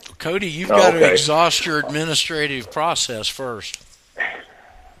 Cody, you've got to exhaust your administrative process first.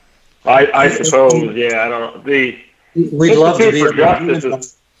 I suppose, yeah. I don't know. We'd love to be able to.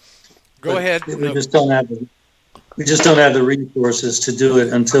 Go ahead. We just don't have the resources to do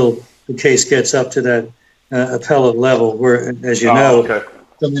it until the case gets up to that appellate level, where, as you know,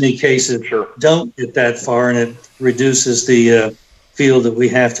 so many cases don't get that far, and it reduces the field that we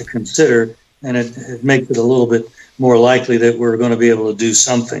have to consider, and it makes it a little bit more likely that we're going to be able to do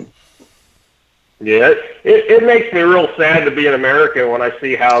something. Yeah, it makes me real sad to be an American when I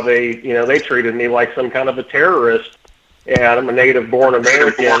see how they treated me like some kind of a terrorist, and I'm a native-born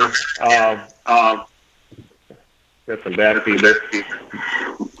American. Got some bad feedback.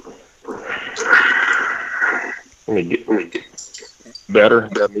 Let me get better.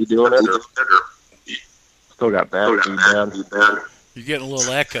 Me doing it, or still got bad feedback. You're getting a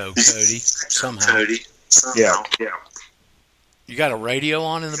little echo, Cody. Somehow. Yeah. You got a radio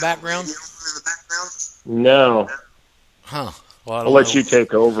on in the background? No. Huh. Well, I'll let you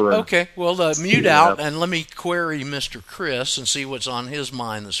take over. Okay. Well, mute out and let me query Mr. Chris and see what's on his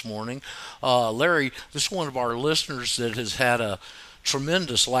mind this morning. Larry, this is one of our listeners that has had a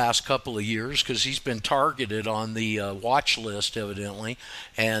tremendous last couple of years because he's been targeted on the watch list, evidently.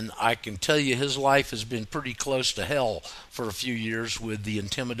 And I can tell you his life has been pretty close to hell for a few years with the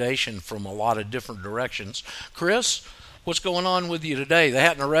intimidation from a lot of different directions. Chris, what's going on with you today? They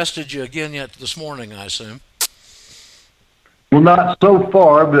hadn't arrested you again yet this morning, I assume. Well, not so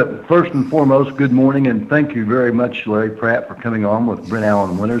far, but first and foremost, good morning, and thank you very much, Larry Pratt, for coming on with Brent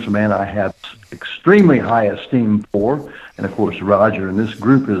Allen Winters, a man I have extremely high esteem for, and of course Roger. And this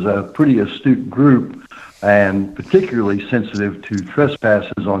group is a pretty astute group and particularly sensitive to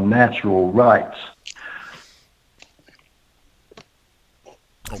trespasses on natural rights.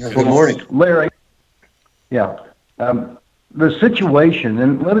 Okay. Good morning, Larry. Yeah. The situation,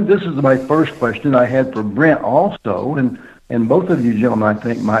 and this is my first question I had for Brent also, and and both of you gentlemen, I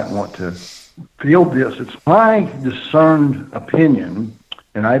think, might want to field this. It's my discerned opinion,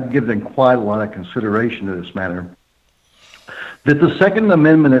 and I've given quite a lot of consideration to this matter, that the Second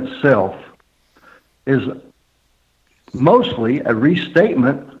Amendment itself is mostly a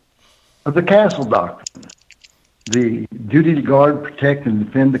restatement of the castle doctrine. The duty to guard, protect, and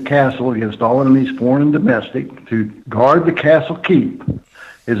defend the castle against all enemies, foreign and domestic, to guard the castle keep,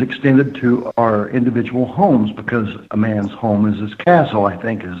 is extended to our individual homes, because a man's home is his castle, I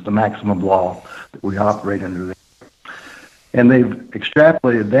think, is the maximum law that we operate under there. And they've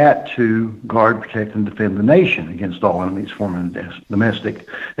extrapolated that to guard, protect, and defend the nation against all enemies, foreign and domestic,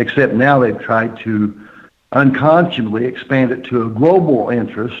 except now they've tried to unconscionably expand it to a global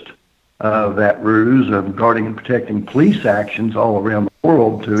interest of that ruse of guarding and protecting police actions all around the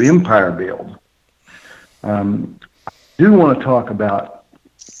world to empire build. I do want to talk about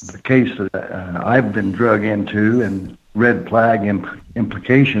the case that I've been drug into and red flag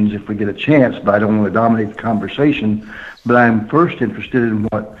implications if we get a chance, but I don't want to dominate the conversation. But I'm first interested in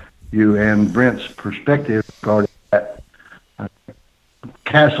what you and Brent's perspective regarding that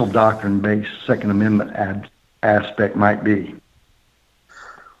castle doctrine-based Second Amendment aspect might be.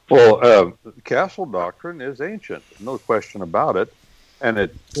 Well, the castle doctrine is ancient, no question about it. And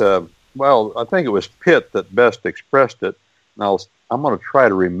it, I think it was Pitt that best expressed it. Now, I'm going to try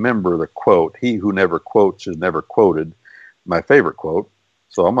to remember the quote. He who never quotes is never quoted, my favorite quote.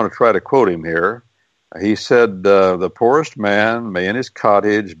 So I'm going to try to quote him here. He said, the poorest man may in his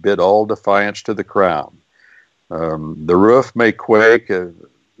cottage bid all defiance to the crown. The roof may quake,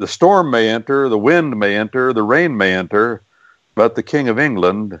 the storm may enter, the wind may enter, the rain may enter, but the King of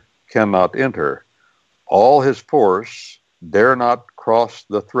England cannot enter. All his force dare not cross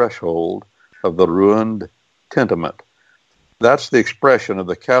the threshold of the ruined tenement. That's the expression of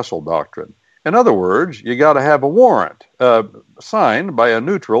the castle doctrine. In other words, you got to have a warrant signed by a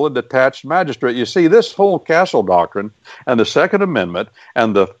neutral and detached magistrate. You see, this whole castle doctrine and the Second Amendment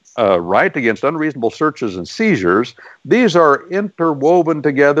and the right against unreasonable searches and seizures, these are interwoven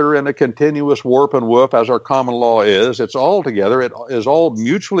together in a continuous warp and woof, as our common law is. It's all together. It is all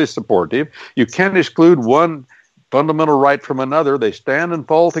mutually supportive. You can't exclude one fundamental right from another. They stand and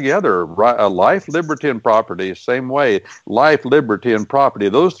fall together. Life, liberty, and property, same way. Life, liberty, and property.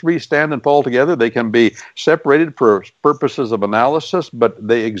 Those three stand and fall together. They can be separated for purposes of analysis, but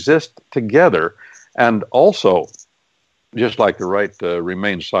they exist together. And also, just like the right to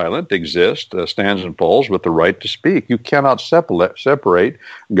remain silent exists, stands and falls with the right to speak. You cannot separate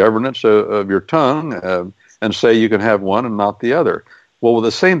governance of your tongue and say you can have one and not the other. Well,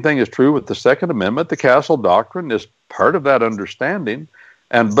 the same thing is true with the Second Amendment. The castle doctrine is part of that understanding.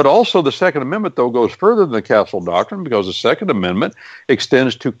 But also the Second Amendment, though, goes further than the castle doctrine, because the Second Amendment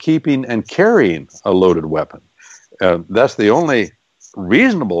extends to keeping and carrying a loaded weapon. That's the only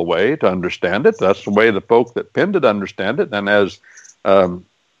reasonable way to understand it. That's the way the folk that penned it understand it. And as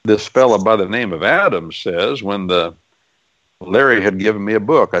this fellow by the name of Adams says, when Larry had given me a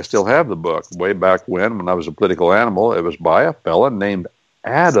book. I still have the book. Way back when I was a political animal, it was by a fella named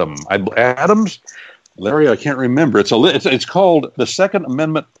Adams. Larry, I can't remember. It's called the Second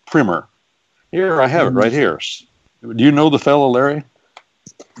Amendment Primer. Here, I have it right here. Do you know the fellow, Larry?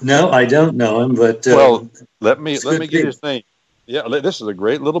 No, I don't know him, but well, let me get his name. Yeah, this is a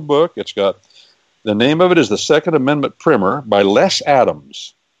great little book. It's got the name of it is the Second Amendment Primer by Les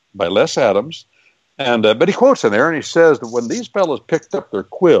Adams. And but he quotes in there, and he says that when these fellows picked up their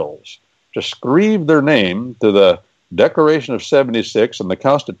quills to scribe their name to the Declaration of 76 and the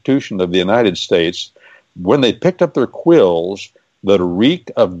Constitution of the United States, when they picked up their quills, the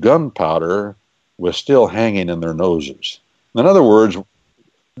reek of gunpowder was still hanging in their noses. In other words,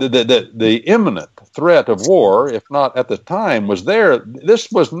 the imminent threat of war, if not at the time, was there.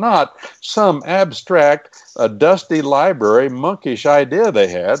 This was not some abstract, dusty library, monkish idea they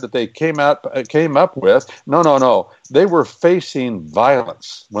had that they came up with. No. They were facing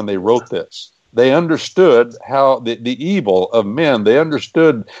violence when they wrote this. They understood how the evil of men. They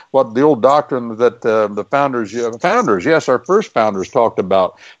understood what the old doctrine that the founders, yes, our first founders talked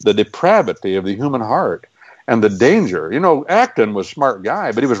about, the depravity of the human heart. And the danger. Acton was a smart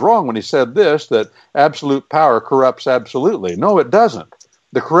guy, but he was wrong when he said this, that absolute power corrupts absolutely. No, it doesn't.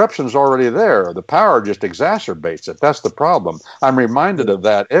 The corruption's already there. The power just exacerbates it. That's the problem. I'm reminded of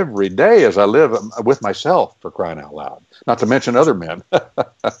that every day as I live with myself, for crying out loud. Not to mention other men.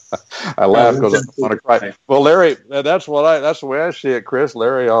 I laugh because I want to cry. Well, Larry, that's the way I see it, Chris.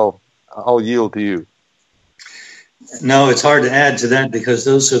 Larry, I'll yield to you. No, it's hard to add to that because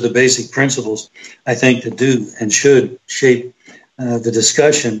those are the basic principles, I think, that do and should shape the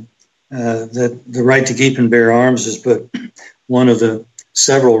discussion. that the right to keep and bear arms is but one of the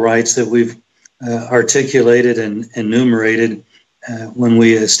several rights that we've articulated and enumerated when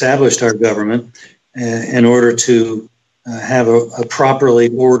we established our government in order to have a properly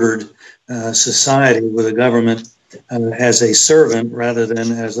ordered society with a government as a servant rather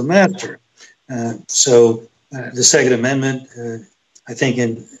than as a master. So the Second Amendment, I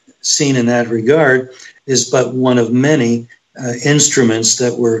think, seen in that regard, is but one of many instruments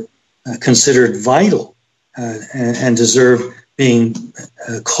that were considered vital and deserve being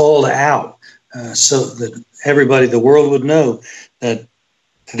called out so that everybody, the world, would know that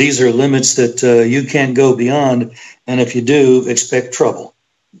these are limits that you can't go beyond, and if you do, expect trouble.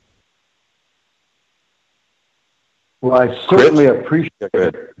 Well, I certainly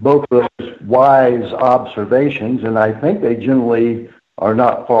appreciate both of those wise observations, and I think they generally are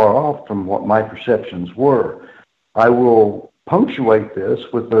not far off from what my perceptions were. I will punctuate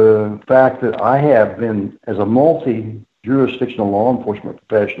this with the fact that I have been, as a multi-jurisdictional law enforcement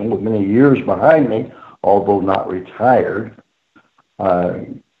professional with many years behind me, although not retired,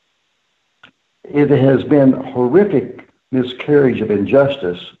 it has been horrific miscarriage of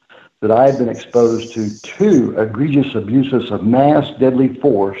injustice that I've been exposed to 2 egregious abuses of mass deadly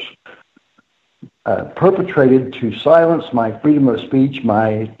force perpetrated to silence my freedom of speech,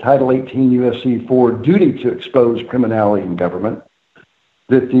 my Title 18 U.S.C. 4 duty to expose criminality in government,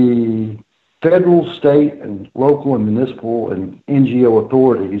 that the federal, state, and local and municipal and NGO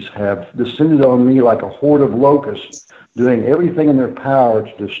authorities have descended on me like a horde of locusts, doing everything in their power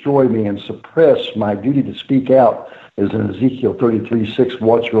to destroy me and suppress my duty to speak out as an Ezekiel 33:6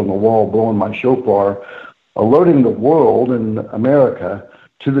 watcher on the wall blowing my shofar, alerting the world and America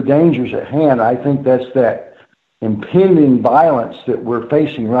to the dangers at hand. I think that's that impending violence that we're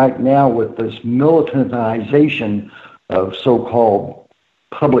facing right now with this militarization of so-called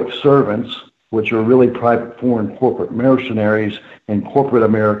public servants, which are really private foreign corporate mercenaries in corporate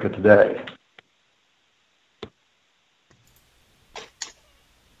America today.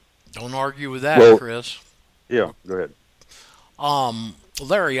 Don't argue with that, Chris. Yeah, go ahead.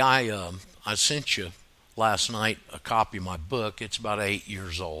 Larry, I sent you last night a copy of my book. It's about 8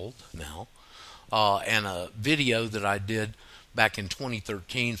 years old now, and a video that I did back in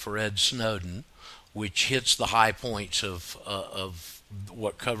 2013 for Ed Snowden, which hits the high points of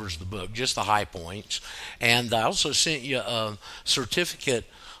what covers the book, just the high points. And I also sent you a certificate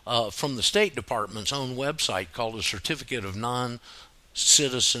from the State Department's own website called a Certificate of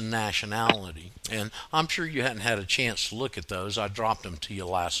Non-Citizen Nationality. And I'm sure you hadn't had a chance to look at those. I dropped them to you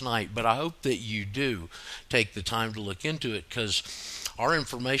last night, but I hope that you do take the time to look into it, because our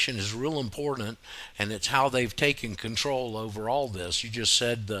information is real important, and it's how they've taken control over all this. You just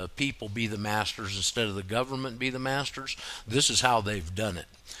said the people be the masters instead of the government be the masters. This is how they've done it.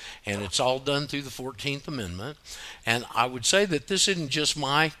 And it's all done through the 14th Amendment. And I would say that this isn't just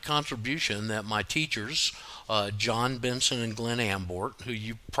my contribution, that my teachers, John Benson and Glenn Ambort, who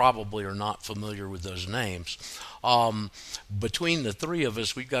you probably are not familiar with those names, between the three of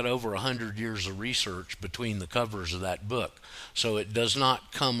us, we've got over 100 years of research between the covers of that book. So it does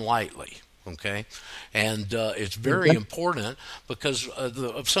not come lightly. Okay, and it's very important because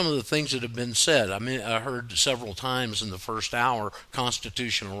of some of the things that have been said. I mean, I heard several times in the first hour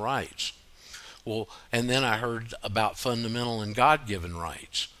constitutional rights. Well, and then I heard about fundamental and God-given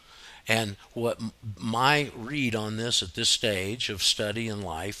rights. And what my read on this at this stage of study in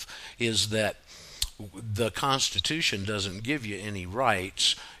life is that the Constitution doesn't give you any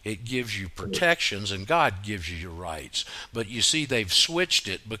rights. It gives you protections, and God gives you your rights. But you see, they've switched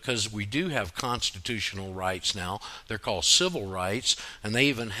it because we do have constitutional rights now. They're called civil rights, and they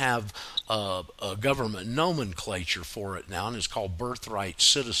even have a government nomenclature for it now, and it's called birthright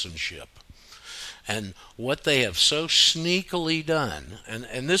citizenship. And what they have so sneakily done,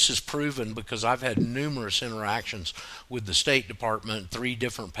 and this is proven because I've had numerous interactions with the State Department, 3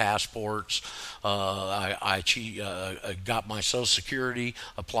 different passports. I got my Social Security,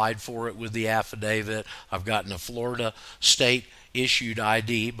 applied for it with the affidavit. I've gotten a Florida state issued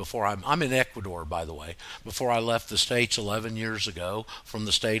ID before I'm in Ecuador, by the way, before I left the States 11 years ago from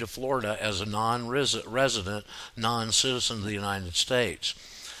the state of Florida as a non-resident, non-citizen of the United States.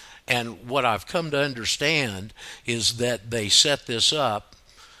 And what I've come to understand is that they set this up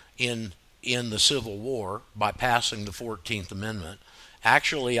in the Civil War by passing the 14th Amendment,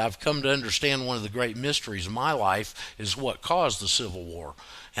 Actually, I've come to understand one of the great mysteries of my life is what caused the Civil War.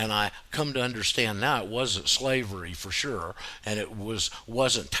 And I come to understand now it wasn't slavery for sure, and it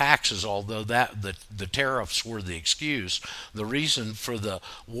wasn't taxes, although the tariffs were the excuse. The reason for the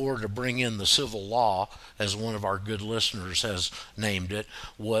war to bring in the civil law, as one of our good listeners has named it,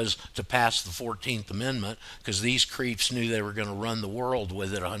 was to pass the 14th Amendment, because these creeps knew they were going to run the world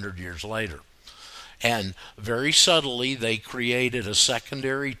with it 100 years later. And very subtly, they created a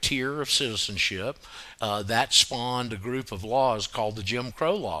secondary tier of citizenship that spawned a group of laws called the Jim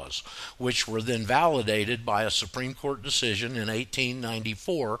Crow laws, which were then validated by a Supreme Court decision in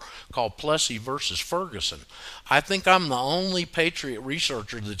 1894 called Plessy versus Ferguson. I think I'm the only patriot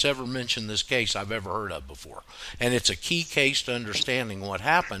researcher that's ever mentioned this case I've ever heard of before. And it's a key case to understanding what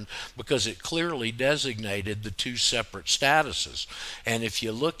happened because it clearly designated the two separate statuses. And if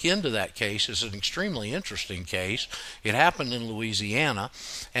you look into that case, it's an extremely interesting case. It happened in Louisiana,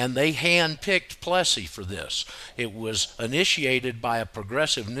 and they handpicked Plessy for this. It was initiated by a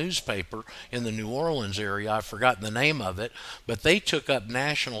progressive newspaper in the New Orleans area. I've forgotten the name of it, but they took up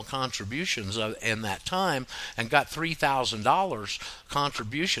national contributions in that time and got $3,000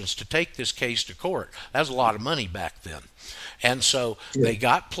 contributions to take this case to court. That was a lot of money back then. And so they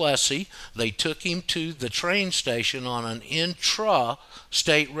got Plessy, they took him to the train station on an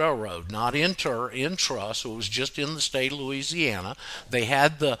intra-state railroad, not intra, so it was just in the state of Louisiana. They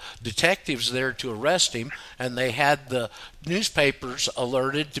had the detectives there to arrest him, and they had the newspapers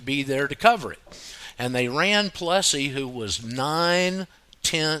alerted to be there to cover it. And they ran Plessy, who was 9/10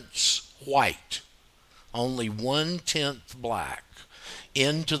 white, only 1/10 black,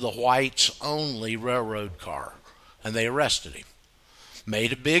 into the whites-only railroad car. And they arrested him.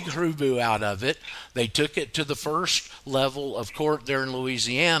 Made a big hooroo out of it. They took it to the first level of court there in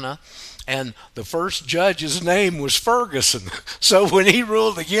Louisiana, and the first judge's name was Ferguson. So when he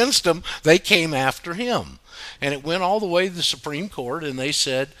ruled against them, they came after him. And it went all the way to the Supreme Court, and they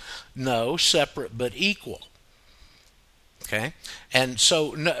said, no, separate but equal. Okay? And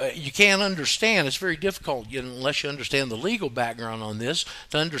so you can't understand, it's very difficult unless you understand the legal background on this,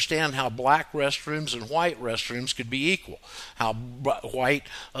 to understand how black restrooms and white restrooms could be equal, how white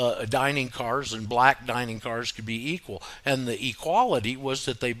dining cars and black dining cars could be equal. And the equality was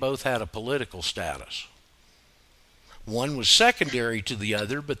that they both had a political status. One was secondary to the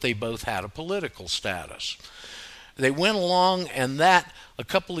other, but they both had a political status. They went along, and that a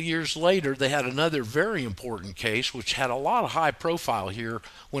couple of years later, they had another very important case, which had a lot of high profile here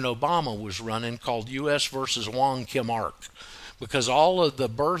when Obama was running, called U.S. versus Wong Kim Ark. Because all of the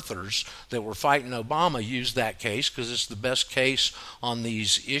birthers that were fighting Obama used that case because it's the best case on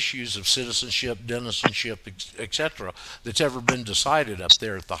these issues of citizenship, denizenship, etc. that's ever been decided up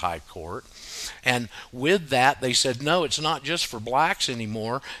there at the High Court. And with that, they said, no, it's not just for blacks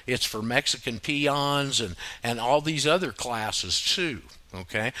anymore. It's for Mexican peons and all these other classes too.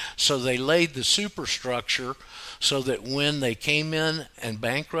 Okay, so they laid the superstructure so that when they came in and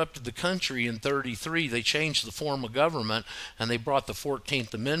bankrupted the country in 1933, they changed the form of government and they brought the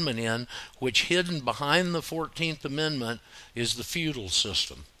 14th Amendment in, which hidden behind the 14th Amendment is the feudal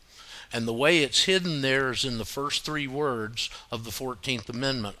system. And the way it's hidden there is in the first three words of the 14th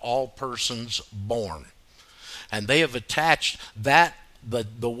Amendment, all persons born. And they have attached that,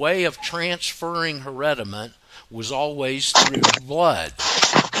 the way of transferring hereditament was always through blood.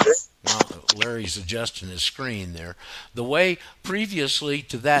 Well, Larry's adjusting his screen there. The way previously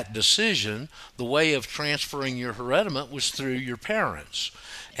to that decision, the way of transferring your hereditament was through your parents.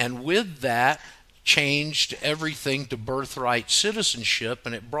 And with that, changed everything to birthright citizenship,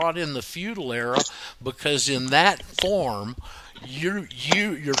 and it brought in the feudal era because in that form, your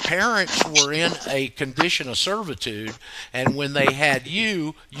parents were in a condition of servitude, and when they had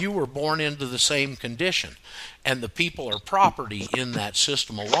you were born into the same condition. And the people are property in that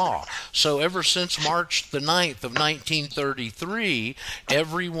system of law. So ever since March the 9th of 1933,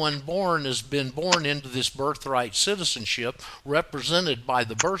 everyone born has been born into this birthright citizenship represented by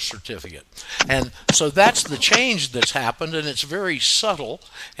the birth certificate. And so that's the change that's happened, and it's very subtle,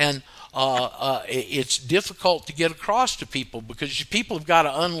 and it's difficult to get across to people because people have got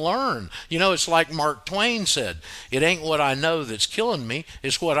to unlearn. You know, it's like Mark Twain said, it ain't what I know that's killing me,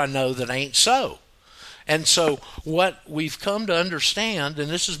 it's what I know that ain't so. And so what we've come to understand, and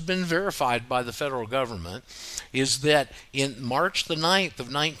this has been verified by the federal government, is that in March the 9th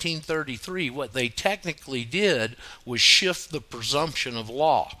of 1933, what they technically did was shift the presumption of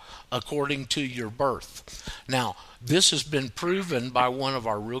law according to your birth. Now, This has been proven by one of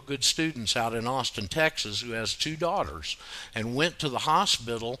our real good students out in Austin, Texas, who has 2 daughters and went to the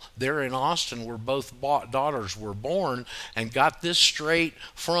hospital there in Austin where both daughters were born and got this straight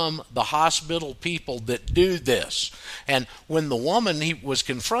from the hospital people that do this. And when the woman was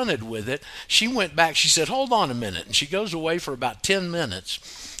confronted with it, she went back, she said, hold on a minute. And she goes away for about 10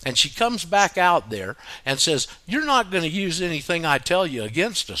 minutes. And she comes back out there and says, you're not going to use anything I tell you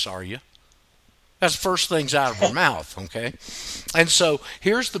against us, are you? That's the first things out of her mouth, okay? And so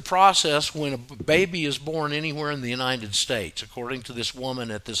here's the process when a baby is born anywhere in the United States, according to this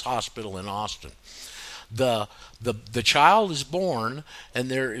woman at this hospital in Austin. The child is born, and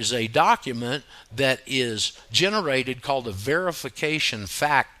there is a document that is generated called a verification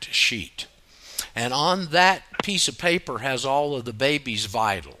fact sheet. And on that piece of paper has all of the baby's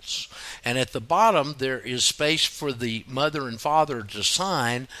vitals. And at the bottom, there is space for the mother and father to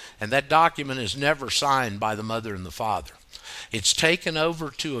sign, and that document is never signed by the mother and the father. It's taken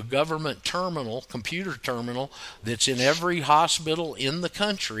over to a government terminal, computer terminal, that's in every hospital in the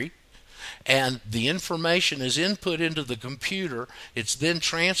country, and the information is input into the computer. It's then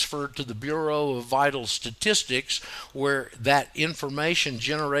transferred to the Bureau of Vital Statistics, where that information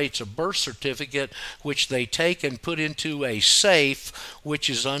generates a birth certificate, which they take and put into a safe,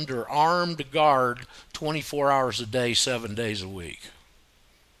 which is under armed guard 24 hours a day, 7 days a week.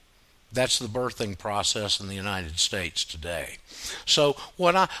 That's the birthing process in the United States today. So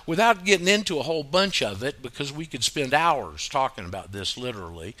without getting into a whole bunch of it, because we could spend hours talking about this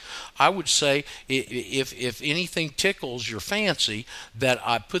literally, I would say if anything tickles your fancy, that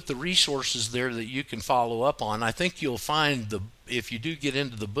I put the resources there that you can follow up on. I think you'll find if you do get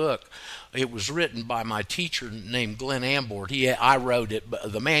into the book, it was written by my teacher named Glenn Ambord. I wrote it,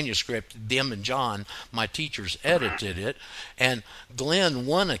 but the manuscript, them and John, my teachers, edited it. And Glenn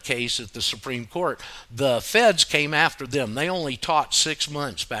won a case at the Supreme Court. The feds came after them. They only taught 6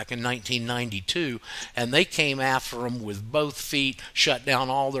 months back in 1992, and they came after them with both feet, shut down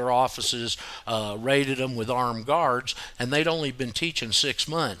all their offices, raided them with armed guards, and they'd only been teaching 6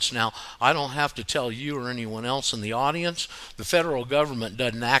 months. Now, I don't have to tell you or anyone else in the audience, the federal government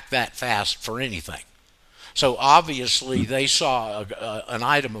doesn't act that fast for anything. So obviously they saw an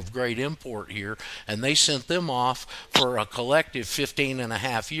item of great import here, and they sent them off for a collective 15 and a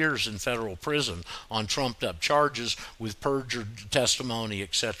half years in federal prison on trumped up charges with perjured testimony,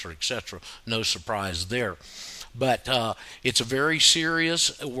 etc., etc. No surprise there. But it's a very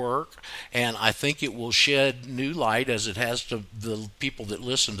serious work, and I think it will shed new light, as it has to the people that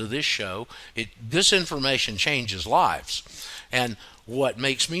listen to this show. This information changes lives. And what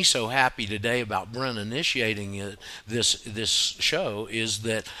makes me so happy today about Brent initiating this show is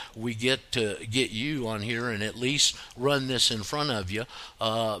that we get to get you on here and at least run this in front of you,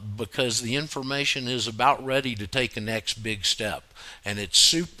 because the information is about ready to take a next big step. And it's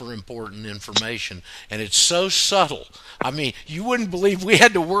super important information, and it's so subtle. I mean, you wouldn't believe we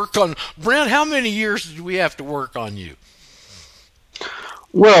had to work on Brent. How many years did we have to work on you?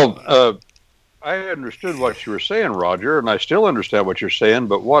 Well, I understood what you were saying, Roger, and I still understand what you're saying.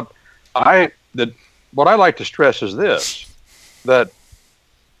 But what I like to stress is this: that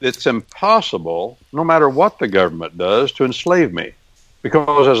it's impossible, no matter what the government does, to enslave me,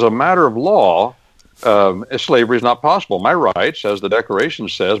 because as a matter of law, slavery is not possible. My rights, as the Declaration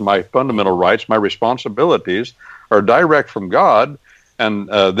says, my fundamental rights, my responsibilities, are direct from God, and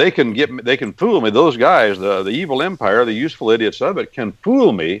they can fool me. Those guys, the evil empire, the useful idiots of it, can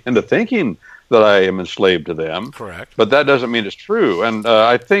fool me into thinking that I am enslaved to them. Correct. But that doesn't mean it's true. And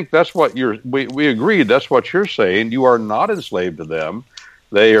I think that's what we agreed. That's what you're saying. You are not enslaved to them.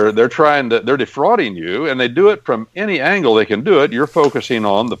 They're defrauding you, and they do it from any angle they can do it. You're focusing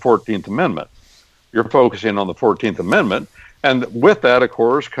on the 14th Amendment. You're focusing on the 14th Amendment. And with that, of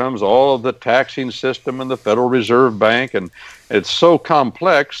course, comes all of the taxing system and the Federal Reserve Bank. And it's so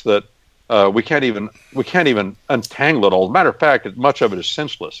complex that we can't even untangle it all. As a matter of fact, much of it is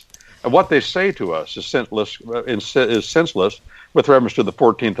senseless. And what they say to us is senseless with reference to the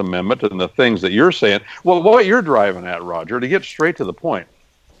 14th Amendment and the things that you're saying. Well, what you're driving at, Roger, to get straight to the point,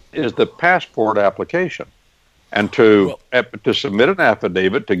 is the passport application. And to submit an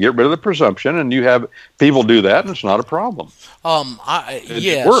affidavit to get rid of the presumption, and you have people do that, and it's not a problem.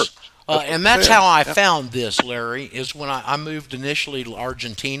 Yes. Works. And that's how I found this, Larry, is when I moved initially to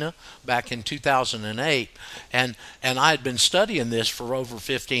Argentina back in 2008, and I had been studying this for over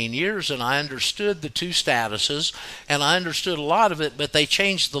 15 years, and I understood the two statuses, and I understood a lot of it, but they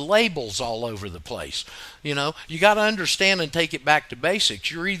changed the labels all over the place. You know, you got to understand and take it back to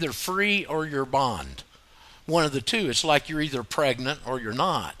basics. You're either free or you're bond. one of the two. It's like you're either pregnant or you're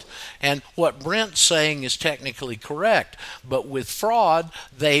not. And what Brent's saying is technically correct, but with fraud,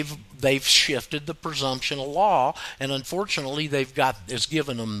 they've shifted the presumption of law, and unfortunately it's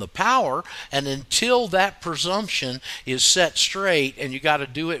given them the power, and until that presumption is set straight, and you got to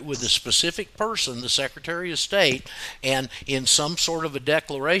do it with a specific person, the Secretary of State, and in some sort of a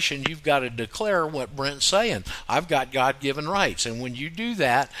declaration, you've got to declare what Brent's saying. I've got God-given rights, and when you do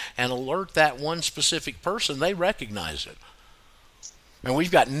that and alert that one specific person, they recognize it. And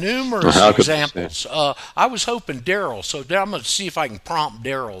we've got numerous examples. I was hoping Daryl, so I'm going to see if I can prompt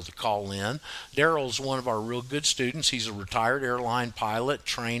Daryl to call in. Daryl's one of our real good students. He's a retired airline pilot,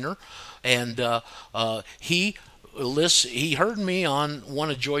 trainer, and he heard me on one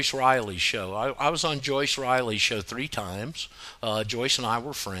of Joyce Riley's show. I was on Joyce Riley's show 3 times. Joyce and I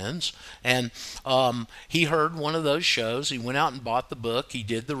were friends, and he heard one of those shows. He went out and bought the book. He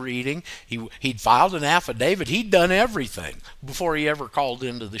did the reading. He'd filed an affidavit. He'd done everything before he ever called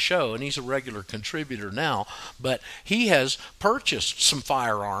into the show, and he's a regular contributor now. But he has purchased some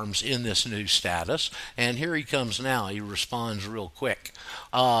firearms in this new status, and here he comes now. He responds real quick.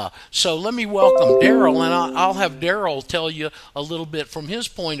 So let me welcome Daryl, and I'll have Daryl tell you a little bit from his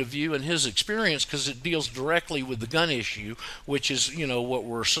point of view and his experience, because it deals directly with the gun issue, which is, what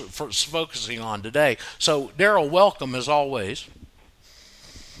we're focusing on today. So, Daryl, welcome as always.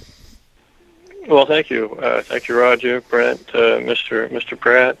 Well, thank you. Thank you, Roger, Brent, Mr.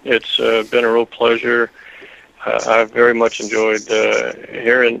 Pratt. It's been a real pleasure. I've very much enjoyed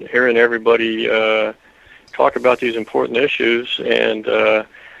hearing everybody talk about these important issues. And, the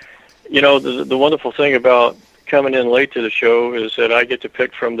wonderful thing about coming in late to the show is that I get to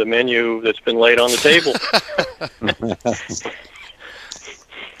pick from the menu that's been laid on the table.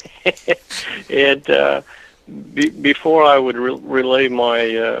 And before I would relay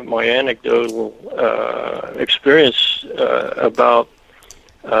my anecdotal experience about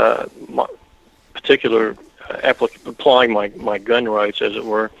my particular applying my gun rights, as it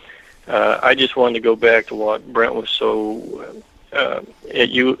were, I just wanted to go back to what Brent was at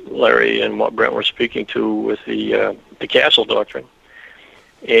you, Larry, and what Brent was speaking to with the Castle Doctrine,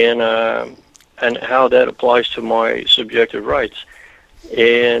 and how that applies to my subjective rights.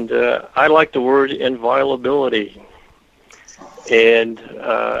 And I like the word inviolability, and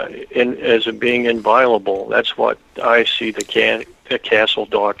as it being inviolable. That's what I see the Castle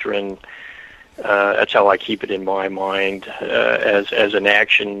Doctrine. That's how I keep it in my mind as an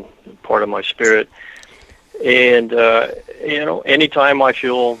action part of my spirit. And anytime I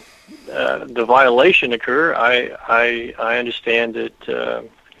feel the violation occur, I understand that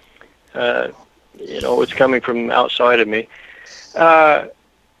it's coming from outside of me.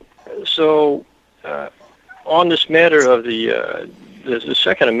 So on this matter of the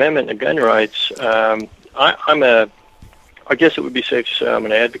Second Amendment and gun rights, I guess it would be safe to say I'm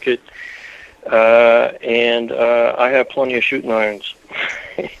an advocate, and I have plenty of shooting irons.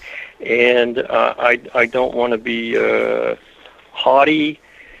 And I don't want to be haughty,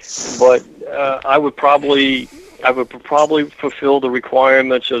 but I would probably fulfill the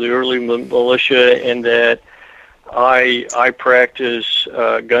requirements of the early militia in that I practice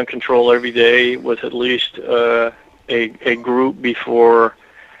gun control every day with at least a group before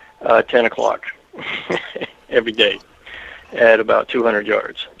 10 o'clock every day at about 200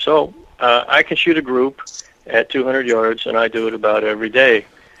 yards. So I can shoot a group at 200 yards, and I do it about every day.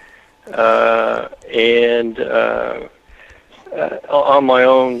 And on my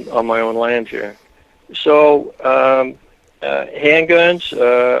own land here. So handguns,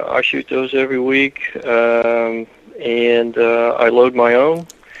 I shoot those every week, and I load my own,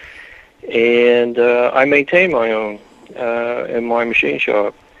 and I maintain my own in my machine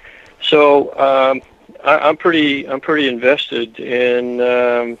shop. So I'm pretty invested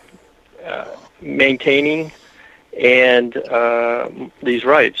in maintaining and these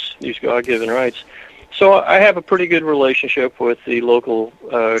rights, these God-given rights. So I have a pretty good relationship with the local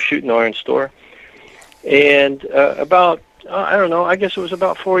shooting iron store. And about, I don't know, I guess it was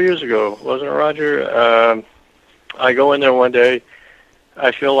about 4 years ago, wasn't it, Roger? I go in there one day,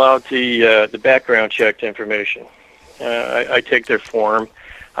 I fill out the background check information. I take their form.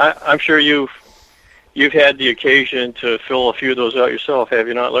 I'm sure you've had the occasion to fill a few of those out yourself, have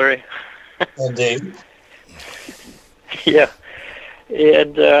you not, Larry? Indeed. Yeah.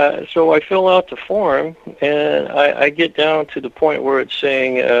 And so I fill out the form, and I get down to the point where it's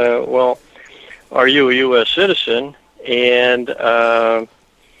saying, well, are you a U.S. citizen? And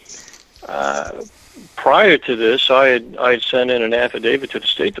prior to this, I had sent in an affidavit to the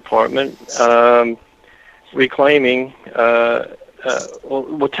State Department reclaiming,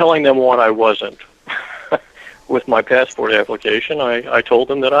 telling them what I wasn't. with my passport application, I told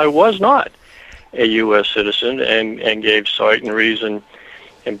them that I was not a U.S. citizen and gave cite and reason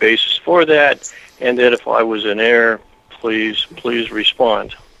and basis for that, and that if I was in error, please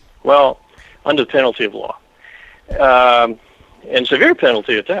respond. Well, under the penalty of law, and severe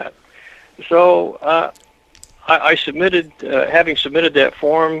penalty at that. So I submitted, having submitted that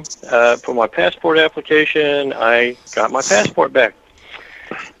form for my passport application, I got my passport back,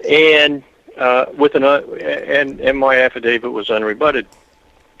 and and my affidavit was unrebutted.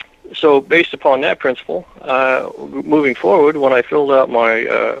 So based upon that principle, moving forward, when I filled out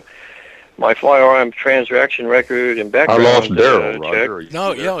my firearm transaction record and background I lost Daryl, check. Roger.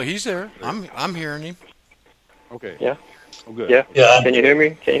 No, he's there. I'm hearing him. Okay. Yeah. Oh, good. Yeah. Can you hear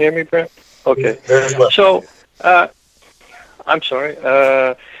me? Can you hear me, Brent? Okay. So, I'm sorry.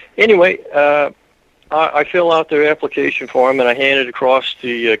 Anyway, I fill out their application form and I hand it across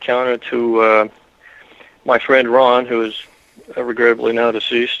the counter to my friend Ron, who is regrettably now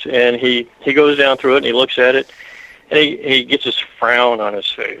deceased, and he goes down through it and he looks at it, and he gets this frown on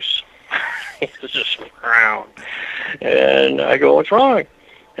his face. He has this frown, and I go, "What's wrong?"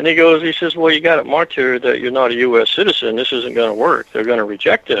 And he says, "Well, you got it marked here that you're not a U.S. citizen. This isn't going to work. They're going to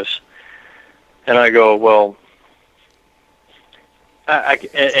reject this." And I go, "Well,"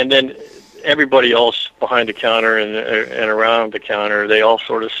 and then everybody else behind the counter and around the counter, they all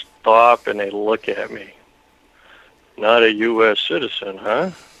sort of stop and they look at me. "Not a U.S. citizen,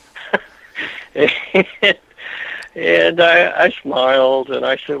 huh?" And I smiled and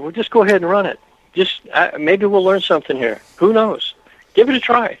I said, "Well, just go ahead and run it. Maybe we'll learn something here. Who knows? Give it a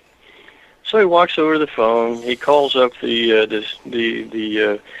try." So he walks over to the phone. He calls up the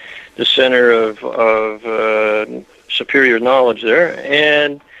Center of Superior Knowledge there,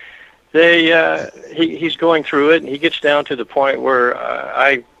 and he's going through it, and he gets down to the point where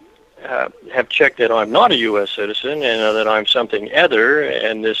I have checked that I'm not a U.S. citizen and that I'm something other,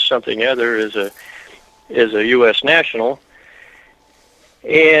 and this something other is a U.S. national.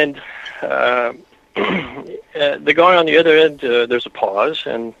 And the guy on the other end, there's a pause,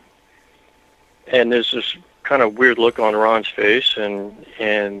 and there's this kind of weird look on Ron's face, and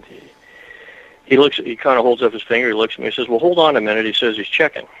he kind of holds up his finger, he looks at me, he says, "Well, hold on a minute," he says, "he's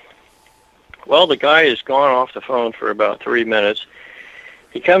checking." Well, the guy has gone off the phone for about 3 minutes.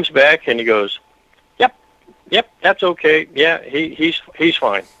 He comes back and he goes, Yep, that's okay. Yeah, he's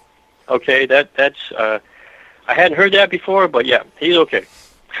fine. Okay, that's I hadn't heard that before, but yeah, he's okay."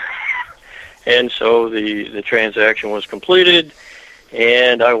 And so the transaction was completed,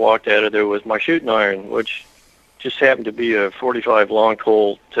 and I walked out of there with my shooting iron, which just happened to be a .45 Long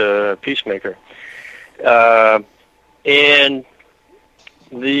Colt Peacemaker. And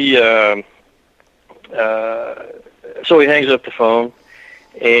so he hangs up the phone,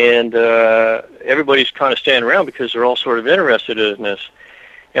 and everybody's kind of standing around because they're all sort of interested in this.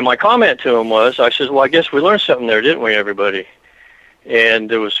 And my comment to him was, I said, "Well, I guess we learned something there, didn't we, everybody?" And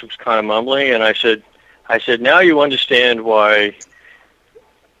there was some kind of mumbling, and I said, "Now you understand why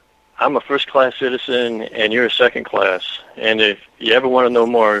I'm a first-class citizen and you're a second-class. And if you ever want to know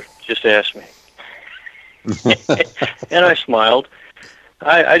more, just ask me." And I smiled.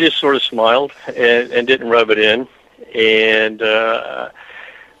 I just sort of smiled and didn't rub it in. And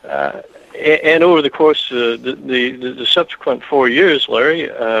over the course of the subsequent 4 years, Larry,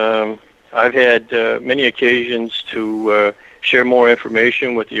 I've had many occasions to share more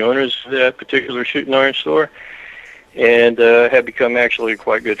information with the owners of that particular shooting iron store, and have become actually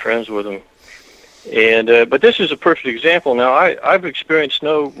quite good friends with them. And but this is a perfect example. Now, I've experienced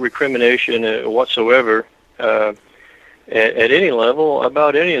no recrimination whatsoever at any level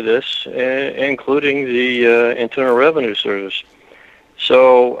about any of this, including the Internal Revenue Service.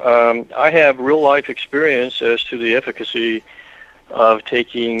 So I have real-life experience as to the efficacy of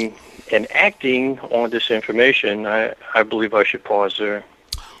taking and acting on this information. I believe I should pause there.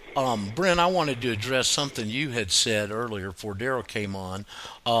 Brent, I wanted to address something you had said earlier before Daryl came on.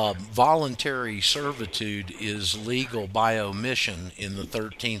 Voluntary servitude is legal by omission in the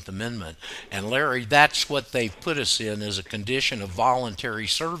 13th Amendment. And Larry, that's what they've put us in as a condition of voluntary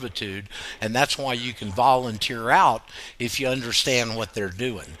servitude, and that's why you can volunteer out if you understand what they're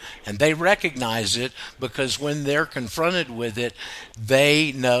doing. And they recognize it because when they're confronted with it,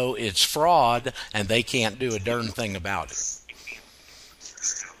 they know it's fraud and they can't do a darn thing about it.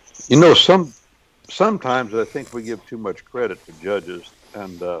 You know, sometimes I think we give too much credit to judges,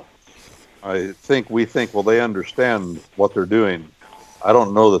 and I think we think, well, they understand what they're doing. I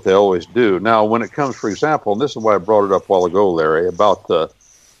don't know that they always do. Now, when it comes, for example, and this is why I brought it up a while ago, Larry, about the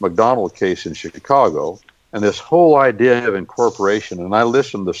McDonald case in Chicago, and this whole idea of incorporation. And I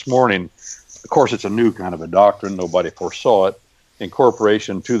listened this morning Of course, it's a new kind of a doctrine. Nobody foresaw it.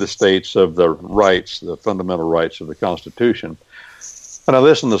 Incorporation to the states of the rights, the fundamental rights of the Constitution. And I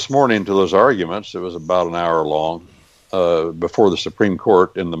listened this morning to those arguments. It was about an hour long before the Supreme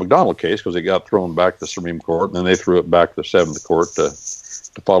Court in the McDonald case, because it got thrown back to the Supreme Court, and then they threw it back to the Seventh Court to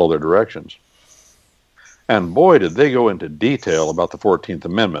follow their directions. And boy, did they go into detail about the 14th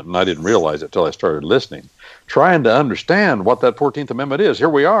Amendment, and I didn't realize it until I started listening, trying to understand what that 14th Amendment is. Here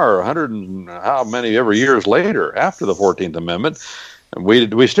we are, 100 and how many ever years later after the 14th Amendment, and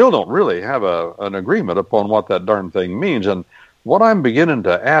we still don't really have an agreement upon what that darn thing means. And what I'm beginning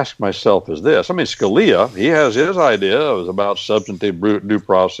to ask myself is this. I mean, Scalia, he has his idea. It was about substantive due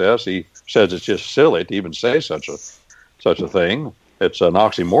process. He says it's just silly to even say such a thing. It's an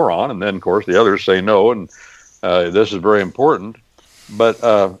oxymoron. And then, of course, the others say no, and this is very important.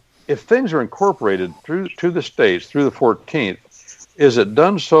 But if things are incorporated to the states through the 14th, is it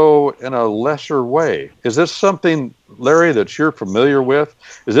done so in a lesser way? Is this something, Larry, that you're familiar with?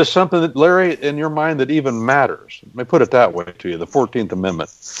 Is this something that, Larry, in your mind, that even matters? Let me put it that way to you, the 14th Amendment.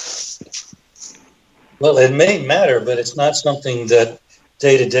 Well, it may matter, but it's not something that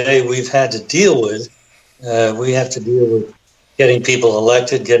day to day we've had to deal with. We have to deal with getting people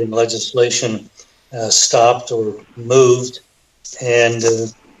elected, getting legislation stopped or moved. And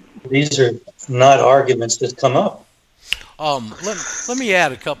these are not arguments that come up. Let me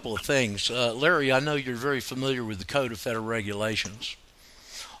add a couple of things. Larry, I know you're very familiar with the Code of Federal Regulations.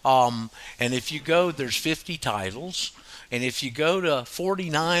 And if you go, there's 50 titles, and if you go to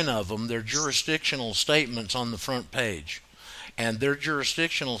 49 of them, they're jurisdictional statements on the front page. And their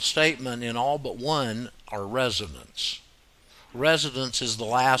jurisdictional statement in all but one are residence. Residence is the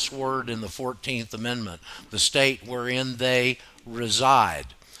last word in the 14th Amendment, the state wherein they reside.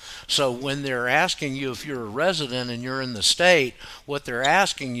 So when they're asking you if you're a resident and you're in the state, what they're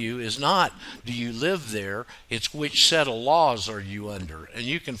asking you is not, do you live there? It's which set of laws are you under? And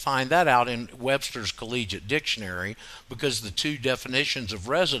you can find that out in Webster's Collegiate Dictionary, because the two definitions of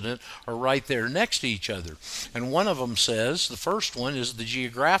resident are right there next to each other. And one of them says, the first one is the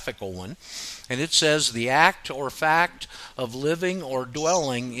geographical one, and it says the act or fact of living or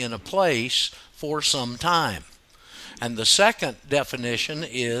dwelling in a place for some time. And the second definition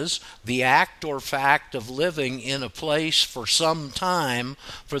is the act or fact of living in a place for some time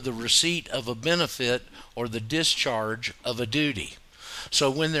for the receipt of a benefit or the discharge of a duty. So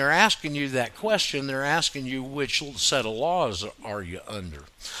when they're asking you that question, they're asking you which set of laws are you under.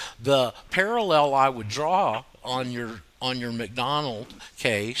 The parallel I would draw on your McDonald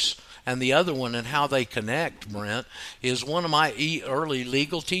case and the other one and how they connect, Brent, is one of my early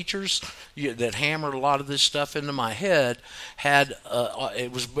legal teachers that hammered a lot of this stuff into my head had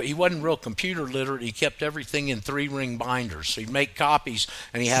he wasn't real computer literate. He kept everything in 3-ring binders. So he'd make copies,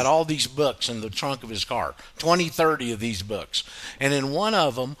 and he had all these books in the trunk of his car, 20, 30 of these books. And in one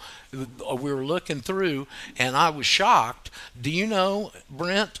of them, we were looking through, and I was shocked. Do you know,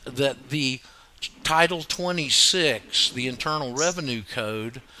 Brent, that the Title 26, the Internal Revenue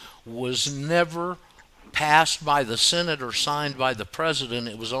Code, was never passed by the Senate or signed by the President?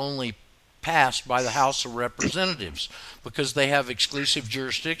 It was only passed by the House of Representatives, because they have exclusive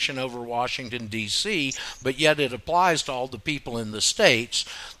jurisdiction over Washington, D.C., but yet it applies to all the people in the states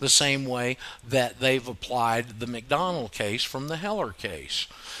the same way that they've applied the McDonald case from the Heller case.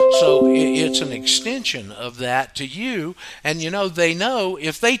 So it's an extension of that to you, and they know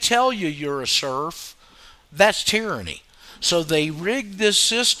if they tell you you're a serf, that's tyranny. So they rigged this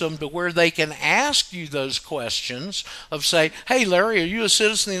system to where they can ask you those questions of, say, hey, Larry, are you a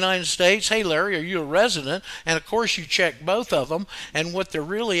citizen of the United States? Hey, Larry, are you a resident? And, of course, you check both of them. And what they're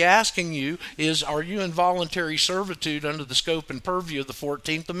really asking you is, are you in voluntary servitude under the scope and purview of the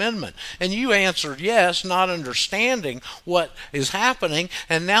 14th Amendment? And you answered yes, not understanding what is happening.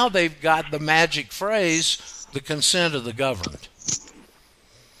 And now they've got the magic phrase, the consent of the governed.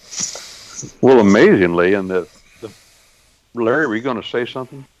 Well, amazingly, in the Larry, were you going to say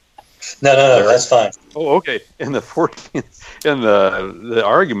something? No, that's fine. Oh, okay. In the 14th, in the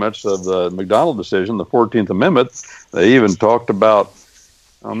arguments of the McDonald decision, the 14th Amendment, they even talked about,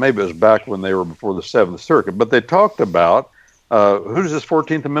 maybe it was back when they were before the Seventh Circuit, but they talked about who does this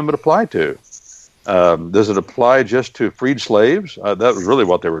 14th Amendment apply to? Does it apply just to freed slaves? That was really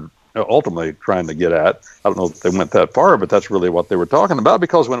what they were ultimately trying to get at. I don't know if they went that far, but that's really what they were talking about,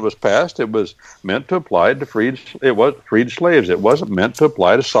 because when it was passed, it was meant to apply to freed slaves. It wasn't meant to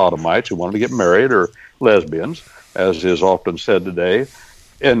apply to sodomites who wanted to get married or lesbians, as is often said today.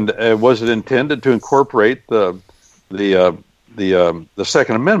 And was it intended to incorporate the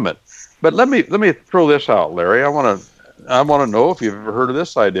Second Amendment? But let me throw this out, Larry. I want to I want to know if you've ever heard of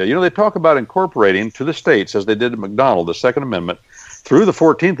this idea. You know, they talk about incorporating to the states, as they did at McDonald, the Second Amendment, through the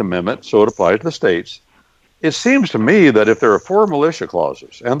 14th Amendment, so it applies to the states. It seems to me that if there are 4 militia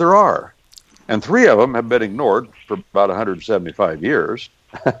clauses, and there are, and 3 of them have been ignored for about 175 years,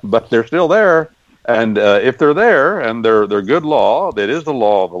 but they're still there. And if they're there and they're good law, that is the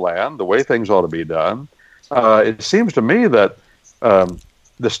law of the land, the way things ought to be done, it seems to me that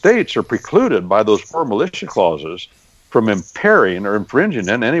the states are precluded by those 4 militia clauses from impairing or infringing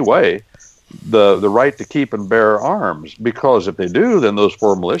in any way the right to keep and bear arms. Because if they do, then those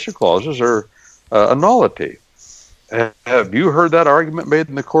 4 militia clauses are a nullity. Have you heard that argument made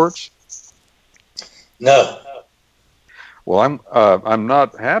in the courts? No. Well, I'm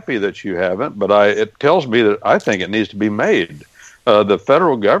not happy that you haven't, but it tells me that I think it needs to be made. The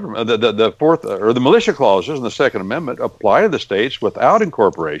federal government, the fourth or the militia clauses in the Second Amendment apply to the states without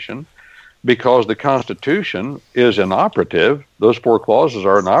incorporation, because the Constitution is inoperative. Those 4 clauses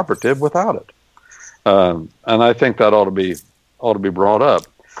are inoperative without it, and I think that ought to be brought up.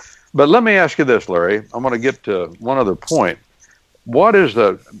 But let me ask you this, Larry. I'm going to get to one other point.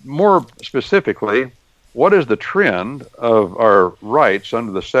 More specifically, what is the trend of our rights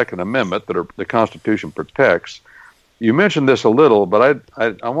under the Second Amendment that the Constitution protects? You mentioned this a little, but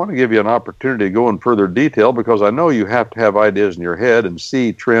I want to give you an opportunity to go in further detail, because I know you have to have ideas in your head and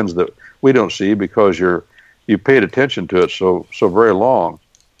see trends that we don't see because you paid attention to it so very long.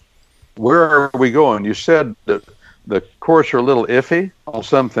 Where are we going? You said that the courts are a little iffy on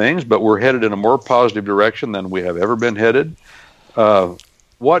some things, but we're headed in a more positive direction than we have ever been headed.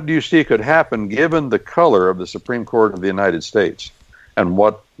 What do you see could happen given the color of the Supreme Court of the United States and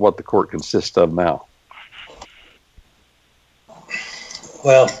what the court consists of now?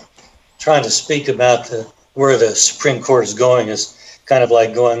 Well, trying to speak about where the Supreme Court is going is kind of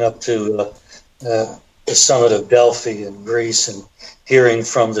like going up to the summit of Delphi in Greece and hearing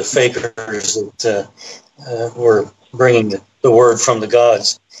from the fakers that were bringing the word from the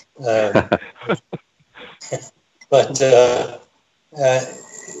gods. But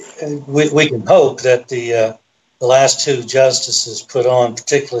we can hope that the last 2 justices put on,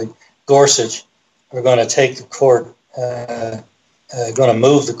 particularly Gorsuch, are going to take the court, going to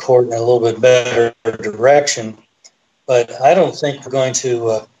move the court in a little bit better direction. But I don't think we're going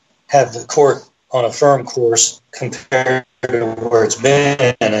to have the court on a firm course compared to where it's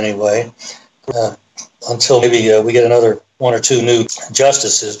been anyway, until maybe we get another 1 or 2 new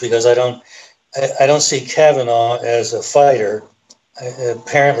justices, because I don't see Kavanaugh as a fighter.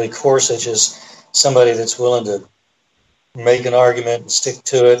 Apparently Gorsuch is somebody that's willing to make an argument and stick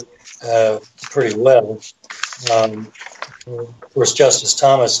to it pretty well. Of course, Justice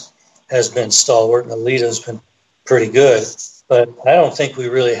Thomas has been stalwart, and Alito's been pretty good. But I don't think we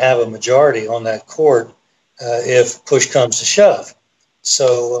really have a majority on that court if push comes to shove.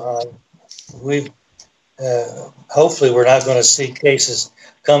 So hopefully we're not going to see cases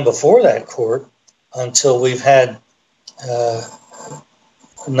come before that court until we've had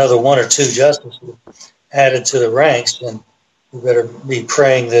another 1 or 2 justices added to the ranks, and we better be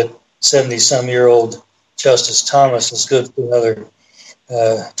praying that 70-some-year-old Justice Thomas is good for another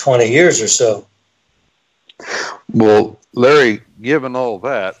 20 years or so. Well, Larry, given all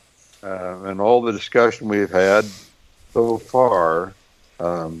that and all the discussion we've had so far,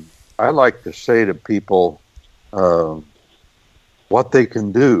 I like to say to people what they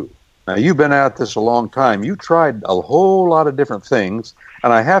can do. Now, you've been at this a long time. You tried a whole lot of different things,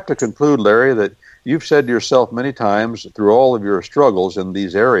 and I have to conclude, Larry, that you've said to yourself many times through all of your struggles in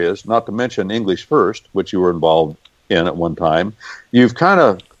these areas, not to mention English First, which you were involved in at one time, you've kind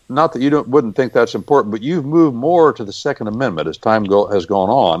of, not that you wouldn't think that's important, but you've moved more to the Second Amendment as time has gone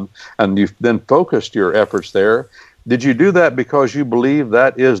on, and you've then focused your efforts there. Did you do that because you believe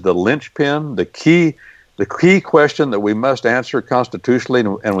that is the linchpin, the key question that we must answer constitutionally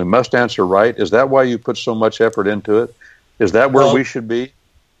and we must answer right? Is that why you put so much effort into it? Is that where we should be?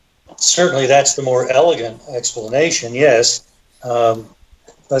 Certainly that's the more elegant explanation, yes.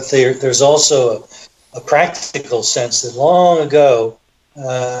 But there's also a practical sense that long ago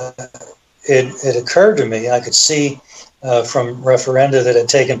it occurred to me, I could see from referenda that had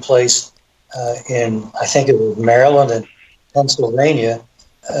taken place in, I think it was Maryland and Pennsylvania,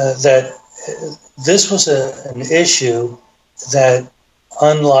 that this was an issue that,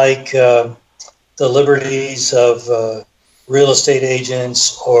 unlike the liberties of real estate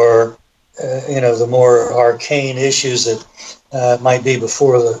agents or the more arcane issues that might be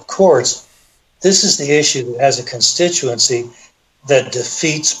before the courts, this is the issue that has a constituency that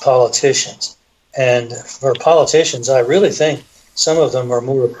defeats politicians. And for politicians, I really think some of them are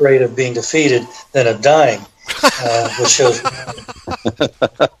more afraid of being defeated than of dying. which shows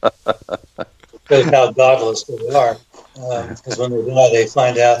how godless they are. Because when they die, they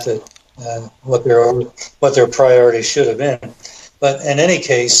find out that what their priorities should have been. But in any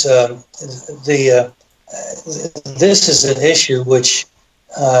case, this is an issue which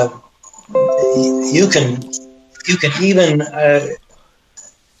you can even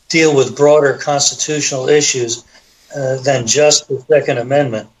deal with broader constitutional issues than just the Second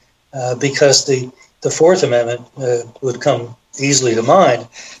Amendment, because the Fourth Amendment would come easily to mind.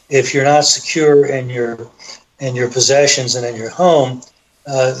 If you're not secure in your possessions and in your home,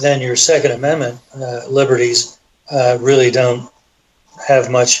 then your Second Amendment liberties really don't have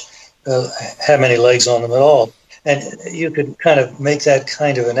many legs on them at all. And you could kind of make that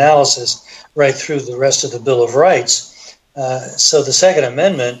kind of analysis right through the rest of the Bill of Rights. So the Second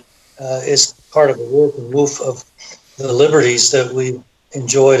Amendment is part of the work and woof of the liberties that we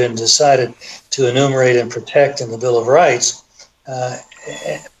enjoyed and decided to enumerate and protect in the Bill of Rights.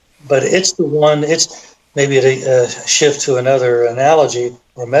 But it's the one, it's maybe a shift to another analogy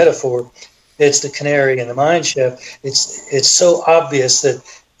or metaphor. It's the canary in the mine shaft. It's so obvious that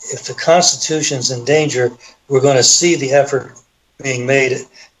if the Constitution's in danger, we're going to see the effort being made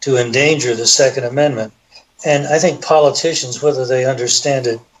to endanger the Second Amendment. And I think politicians, whether they understand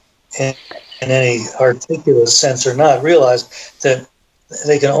it in any articulate sense or not, realize that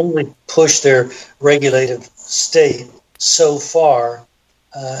they can only push their regulative state so far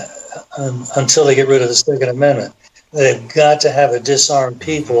until they get rid of the Second Amendment. They've got to have a disarmed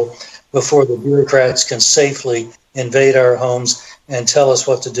people before the bureaucrats can safely invade our homes and tell us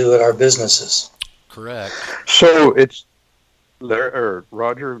what to do at our businesses. Correct. So it's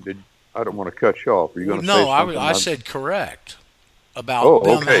Roger. I don't want to cut you off. Are you going to say something? No, I said correct about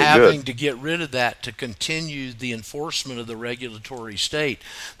them having to get rid of that to continue the enforcement of the regulatory state.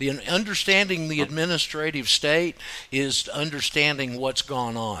 The understanding the administrative state is understanding what's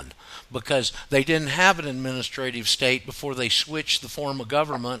gone on, because they didn't have an administrative state before they switched the form of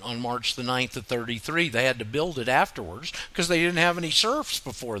government on March the 9th of 33. They had to build it afterwards because they didn't have any serfs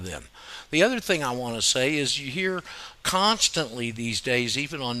before then. The other thing I want to say is you hear constantly these days,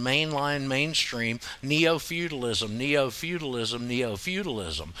 even on mainline, mainstream, neo-feudalism, neo-feudalism,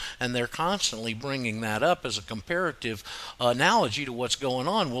 neo-feudalism. And they're constantly bringing that up as a comparative analogy to what's going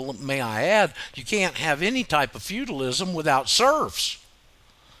on. Well, may I add, you can't have any type of feudalism without serfs.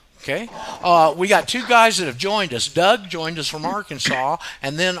 Okay, we got two guys that have joined us. Doug joined us from Arkansas,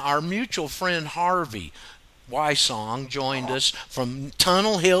 and then our mutual friend Harvey Wyson joined us from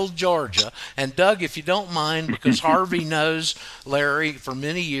Tunnel Hill, Georgia. And Doug, if you don't mind, because Harvey knows Larry for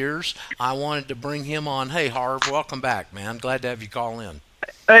many years, I wanted to bring him on. Hey, Harv, welcome back, man. Glad to have you call in.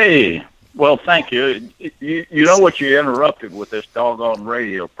 Hey, well, thank you. You know what you interrupted with this doggone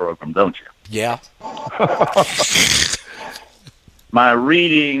radio program, don't you? Yeah. My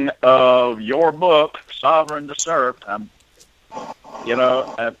reading of your book, Sovereign to Serf,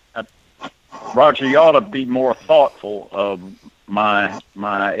 Roger, you ought to be more thoughtful of my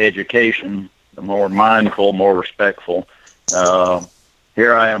education, more mindful, more respectful.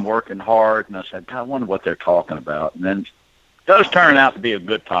 Here I am working hard, and I said, God, I wonder what they're talking about. And then it does turn out to be a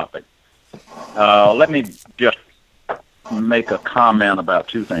good topic. Let me just make a comment about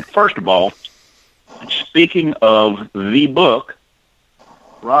two things. First of all, speaking of the book,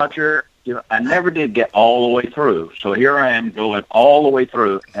 Roger, I never did get all the way through. So here I am going all the way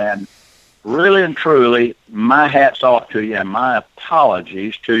through, and really and truly, my hat's off to you and my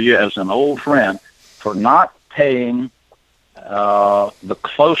apologies to you as an old friend for not paying the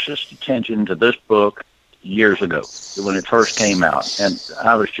closest attention to this book years ago when it first came out. And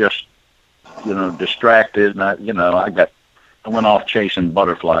I was just, distracted, and I went off chasing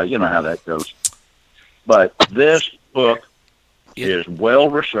butterflies. You know how that goes. But this book is well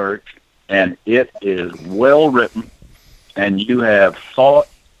researched, and it is well written, and you have thoughts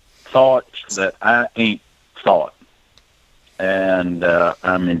that I ain't thought. And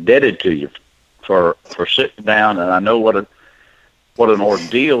I'm indebted to you for sitting down, and I know what an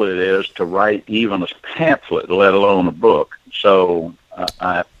ordeal it is to write even a pamphlet, let alone a book. So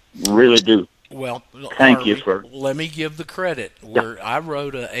I really do. Well, thank Harvey, you for. Let me give the credit. Where I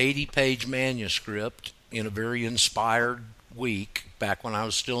wrote an 80-page manuscript in a very inspired week back when I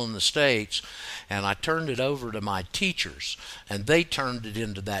was still in the States, and I turned it over to my teachers, and they turned it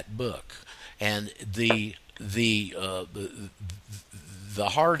into that book. And the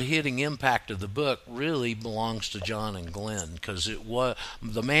hard-hitting impact of the book really belongs to John and Glenn, because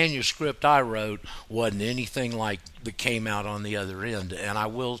the manuscript I wrote wasn't anything like that came out on the other end. And I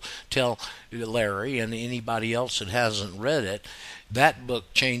will tell Larry and anybody else that hasn't read it, that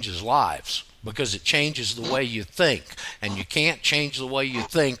book changes lives. because it changes the way you think, and you can't change the way you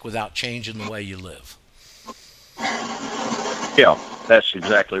think without changing the way you live. Yeah, that's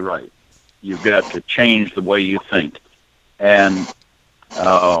exactly right. You've got to change the way you think. And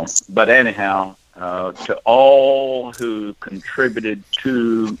but anyhow, to all who contributed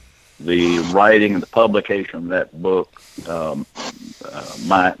to the writing and the publication of that book,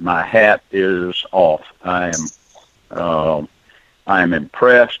 my hat is off. I am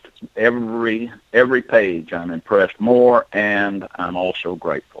impressed. Every page, I'm impressed more, and I'm also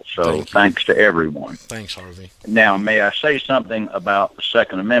grateful. So thanks to everyone. Thanks, Harvey. Now, may I say something about the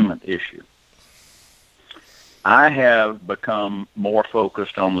Second Amendment issue? I have become more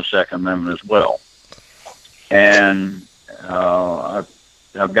focused on the Second Amendment as well. And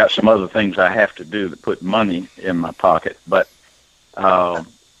I've got some other things I have to do to put money in my pocket. But the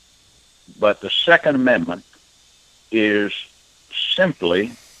Second Amendment is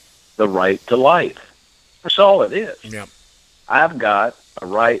simply the right to life. That's all it is. Yep. I've got a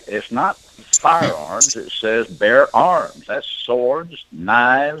right. It's not firearms. It says bear arms. That's swords,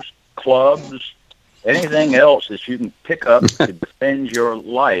 knives, clubs, anything else that you can pick up to defend your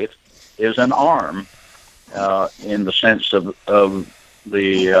life is an arm in the sense of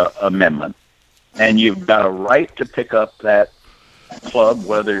the amendment. And you've got a right to pick up that club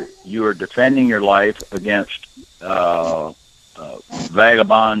whether you are defending your life against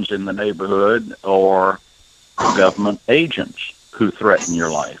vagabonds in the neighborhood or government agents who threaten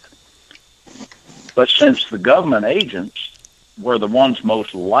your life. But since the government agents were the ones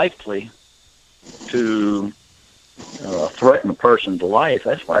most likely to threaten a person's life,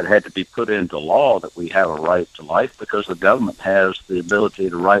 that's why it had to be put into law that we have a right to life, because the government has the ability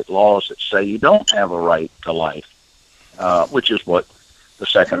to write laws that say you don't have a right to life, which is what the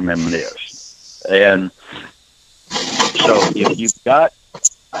Second Amendment is. And so if you've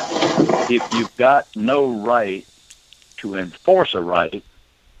got no right to enforce a right,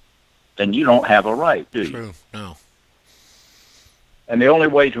 then you don't have a right, do you? True. No. And the only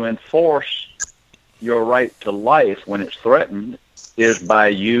way to enforce your right to life when it's threatened is by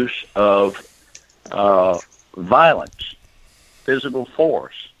use of violence, physical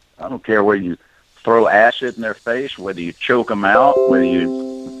force. I don't care whether you throw acid in their face, whether you choke them out, whether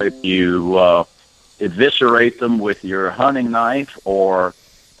you eviscerate them with your hunting knife or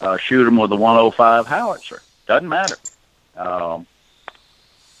shoot them with a 105 howitzer. Doesn't matter.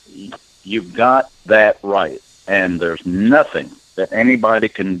 You've got that right, and there's nothing that anybody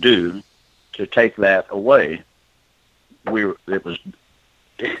can do to take that away. It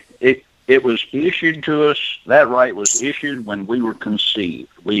was issued to us. That right was issued when we were conceived.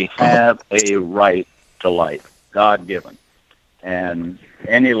 We have a right to life, God-given, and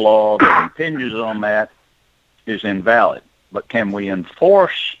any law that impinges on that is invalid. But can we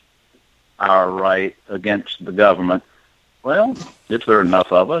enforce our right against the government? Well, if there are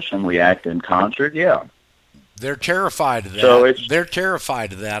enough of us and we act in concert, yeah. They're terrified of that. So they're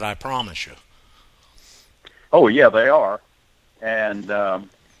terrified of that, I promise you. Oh, yeah, they are. And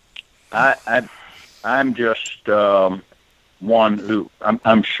I'm just one who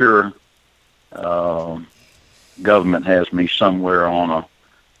I'm sure government has me somewhere on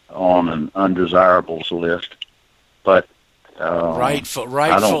an undesirables list, but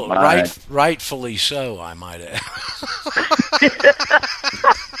rightfully so, I might add.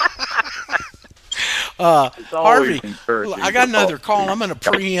 Harvey, I got another call. I'm going to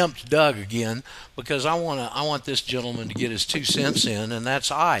preempt Doug again because I want this gentleman to get his 2 cents in, and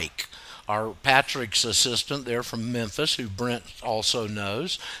that's Ike, our Patrick's assistant there from Memphis, who Brent also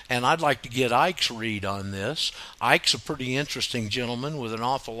knows. And I'd like to get Ike's read on this. Ike's a pretty interesting gentleman with an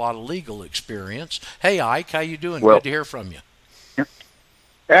awful lot of legal experience. Hey, Ike, how you doing? Good to hear from you.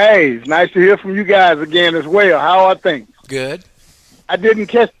 Hey, it's nice to hear from you guys again as well. How are things? Good. I didn't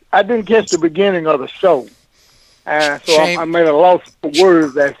catch the beginning of the show, and so I'm at a loss for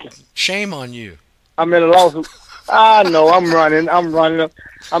words. Actually, shame on you. I'm at a loss. I know. I'm running.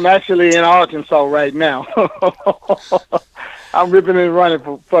 I'm actually in Arkansas right now. I'm ripping and running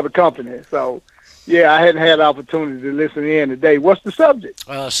for the company. So, yeah, I hadn't had the opportunity to listen in today. What's the subject?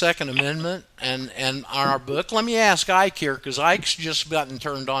 Second Amendment and our book. Let me ask Ike here, because Ike's just gotten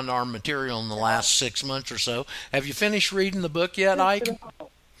turned on to our material in the last 6 months or so. Have you finished reading the book yet, Ike?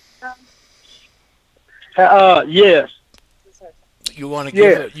 Yes. You want to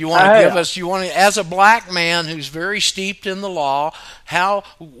give it? You want to give us? You want to, as a black man who's very steeped in the law,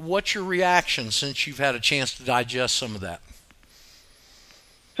 what's your reaction since you've had a chance to digest some of that?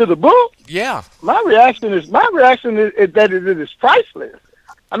 To the book? Yeah. My reaction is that it is priceless.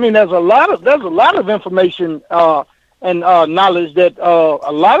 I mean, there's a lot of information and knowledge that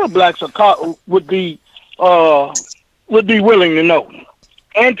a lot of blacks would be willing to know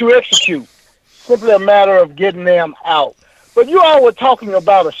and to execute. Simply a matter of getting them out. But you all were talking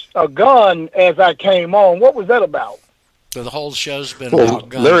about a gun as I came on. What was that about? So the whole show's been about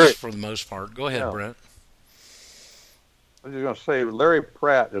guns for the most part. Go ahead, Brent. I was going to say, Larry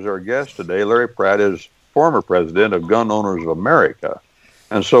Pratt is our guest today. Larry Pratt is former president of Gun Owners of America.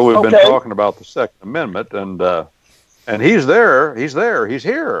 And so we've been talking about the Second Amendment, and he's there. He's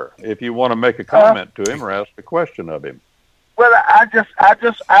here. If you want to make a comment to him or ask a question of him. Well,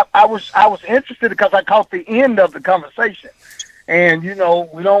 I was interested because I caught the end of the conversation, and you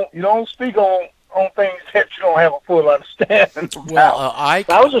don't speak on things that you don't have a full understanding about. Well, I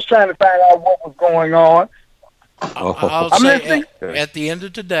was just trying to find out what was going on. I'll say at the end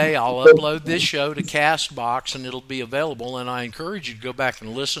of today, I'll upload this show to Castbox, and it'll be available. And I encourage you to go back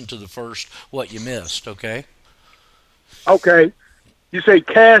and listen to the first what you missed. Okay. Okay. You say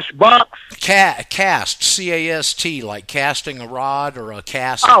cash box? Cast, C-A-S-T, like casting a rod or a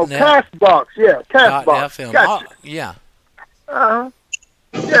cast net. Cast box, yeah, cast box. FM. Gotcha. Yeah. Yeah,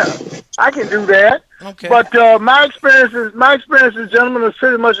 I can do that. Okay. But my experiences, gentlemen, are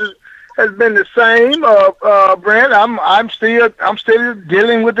pretty much has been the same. Brent, I'm still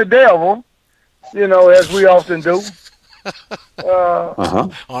dealing with the devil, as we often do.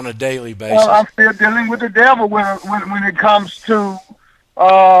 On a daily basis. I'm still dealing with the devil when it comes to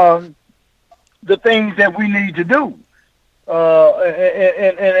the things that we need to do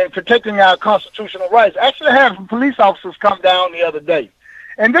and protecting our constitutional rights. Actually, I had some police officers come down the other day,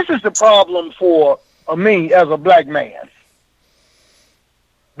 and this is the problem for me as a black man.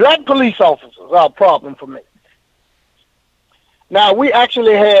 Black police officers are a problem for me. Now, we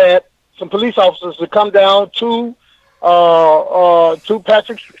actually had some police officers to come down to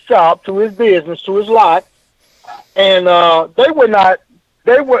Patrick's shop, to his business, to his lot, and there were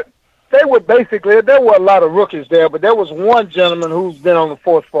a lot of rookies there, but there was one gentleman who's been on the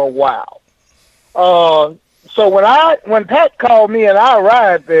force for a while. So when Pat called me and I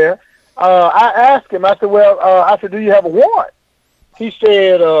arrived there, I asked him, I said, do you have a warrant? He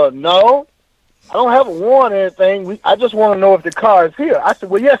said, no, I don't have a warrant or anything. I just want to know if the car is here. I said,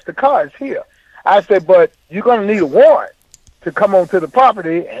 well, yes, the car is here. I said, but you're going to need a warrant to come onto the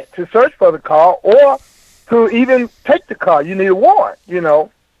property to search for the car or to even take the car. You need a warrant,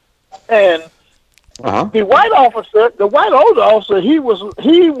 And the white older officer, he was,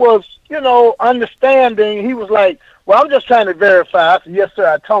 understanding. He was like, well, I'm just trying to verify. I said, yes, sir,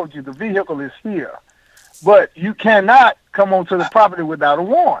 I told you the vehicle is here, but you cannot come onto the property without a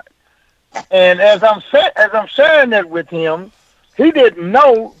warrant. And as I'm sharing that with him, he didn't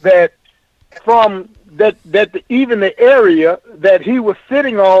know that even the area that he was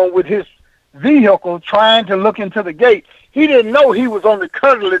sitting on with his vehicle trying to look into the gate, he didn't know he was on the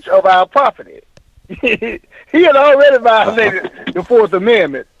curtilage of our property. He had already violated the Fourth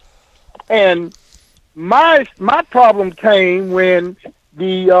Amendment. And my problem came when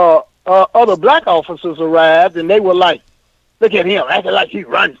the other black officers arrived, and they were like, look at him, acting like he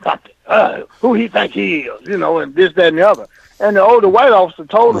runs something. Who he think he is, and this, that, and the other. And the older white officer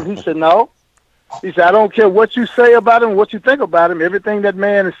told him, he said, no. He said, I don't care what you say about him, what you think about him. Everything that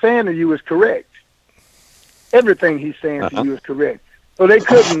man is saying to you is correct. Everything he's saying to you is correct. So they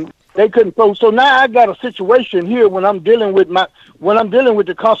couldn't. So now I got a situation here when I'm dealing with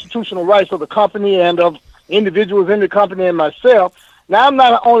the constitutional rights of the company and of individuals in the company and myself. Now I'm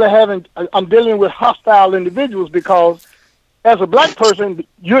dealing with hostile individuals because as a black person,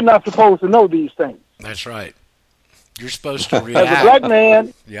 you're not supposed to know these things. That's right. You're supposed to react. As a black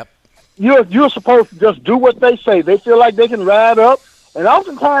man, yep. You're supposed to just do what they say. They feel like they can ride up, and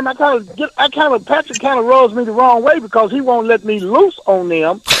oftentimes Patrick kind of rubs me the wrong way because he won't let me loose on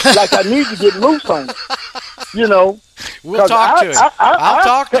them like I need to get loose on them. We'll talk to him. I'll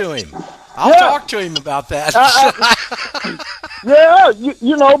talk to him. I'll talk to him about that.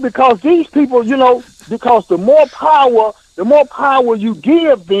 Because these people, because the more power you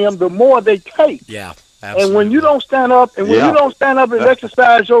give them, the more they take. Yeah. Absolutely. And when you don't stand up, and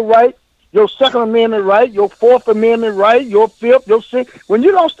exercise your right, your Second Amendment right, your Fourth Amendment right, your Fifth, your Sixth, when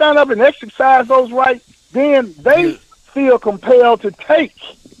you don't stand up and exercise those rights, then they feel compelled to take.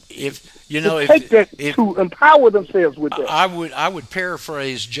 To empower themselves with that. I would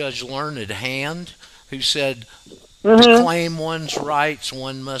paraphrase Judge Learned Hand, who said, to claim one's rights,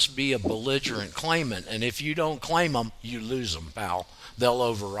 one must be a belligerent claimant, and if you don't claim them, you lose them, pal. They'll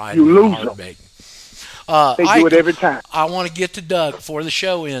override you. Lose them. They do it every time. I want to get to Doug before the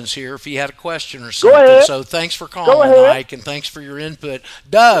show ends here if he had a question or something. Go ahead. So thanks for calling, Mike, and thanks for your input.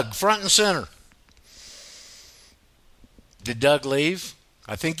 Doug, front and center. Did Doug leave?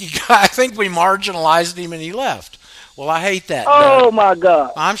 I think I think we marginalized him and he left. Well, I hate that, Oh Doug. my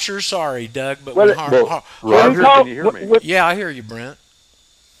God. I'm sure sorry, Doug, but Well, when he Roger, talk, can you hear me? yeah, I hear you, Brent.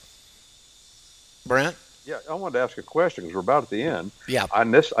 Brent? Yeah, I wanted to ask a question because we're about at the end. Yeah. I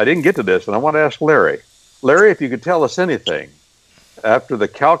didn't get to this, and I want to ask Larry. Larry, if you could tell us anything after the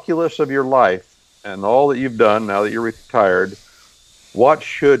calculus of your life and all that you've done now that you're retired, what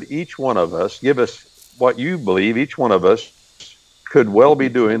should each one of us give us? What you believe each one of us could well be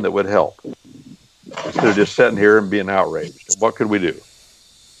doing that would help instead of just sitting here and being outraged? What could we do?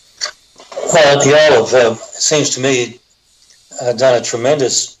 Well, y'all have, it seems to me, done a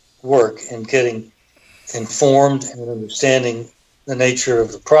tremendous work in getting informed and understanding the nature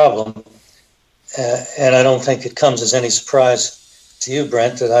of the problem. And I don't think it comes as any surprise to you,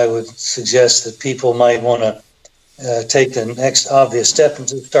 Brent, that I would suggest that people might want to take the next obvious step and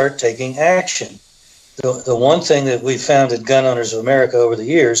to start taking action. The one thing that we found at Gun Owners of America over the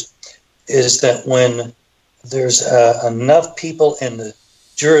years is that when there's enough people in the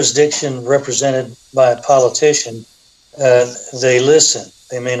jurisdiction represented by a politician, they listen.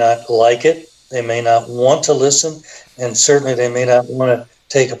 They may not like it, they may not want to listen, and certainly they may not want to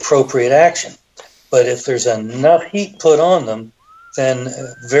take appropriate action. But if there's enough heat put on them, then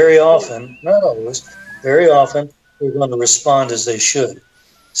very often, not always, very often, they're going to respond as they should.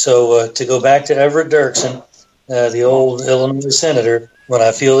 So to go back to Everett Dirksen, the old Illinois senator, when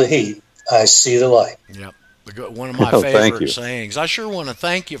I feel the heat, I see the light. Yep. One of my favorite sayings. I sure want to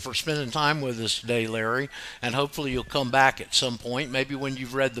thank you for spending time with us today, Larry, and hopefully you'll come back at some point, maybe when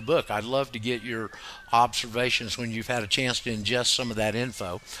you've read the book. I'd love to get your observations when you've had a chance to ingest some of that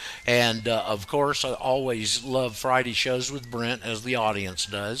info. And, of course, I always love Friday shows with Brent, as the audience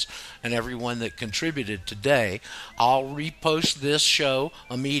does, and everyone that contributed today. I'll repost this show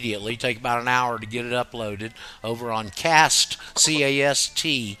immediately, take about an hour to get it uploaded, over on Cast,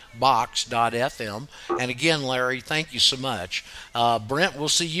 C-A-S-T, box.fm. And again, Larry, thank you so much. Brent, we'll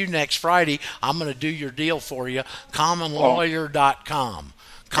see you next Friday. I'm going to do your deal for you, commonlawyer.com.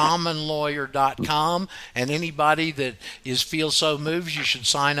 commonlawyer.com, and anybody that feels so moved, you should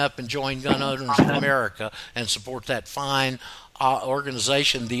sign up and join Gun Owners of America and support that fine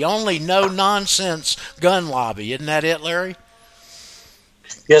organization, the only no-nonsense gun lobby. Isn't that it, Larry?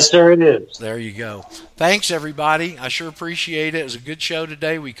 Yes, sir, it is. There you go. Thanks, everybody. I sure appreciate it. It was a good show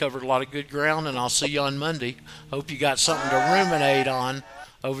today. We covered a lot of good ground, and I'll see you on Monday. Hope you got something to ruminate on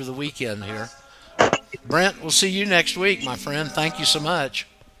over the weekend here. Brent, we'll see you next week, my friend. Thank you so much.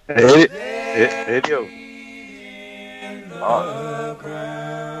 Radio.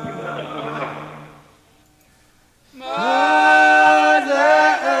 My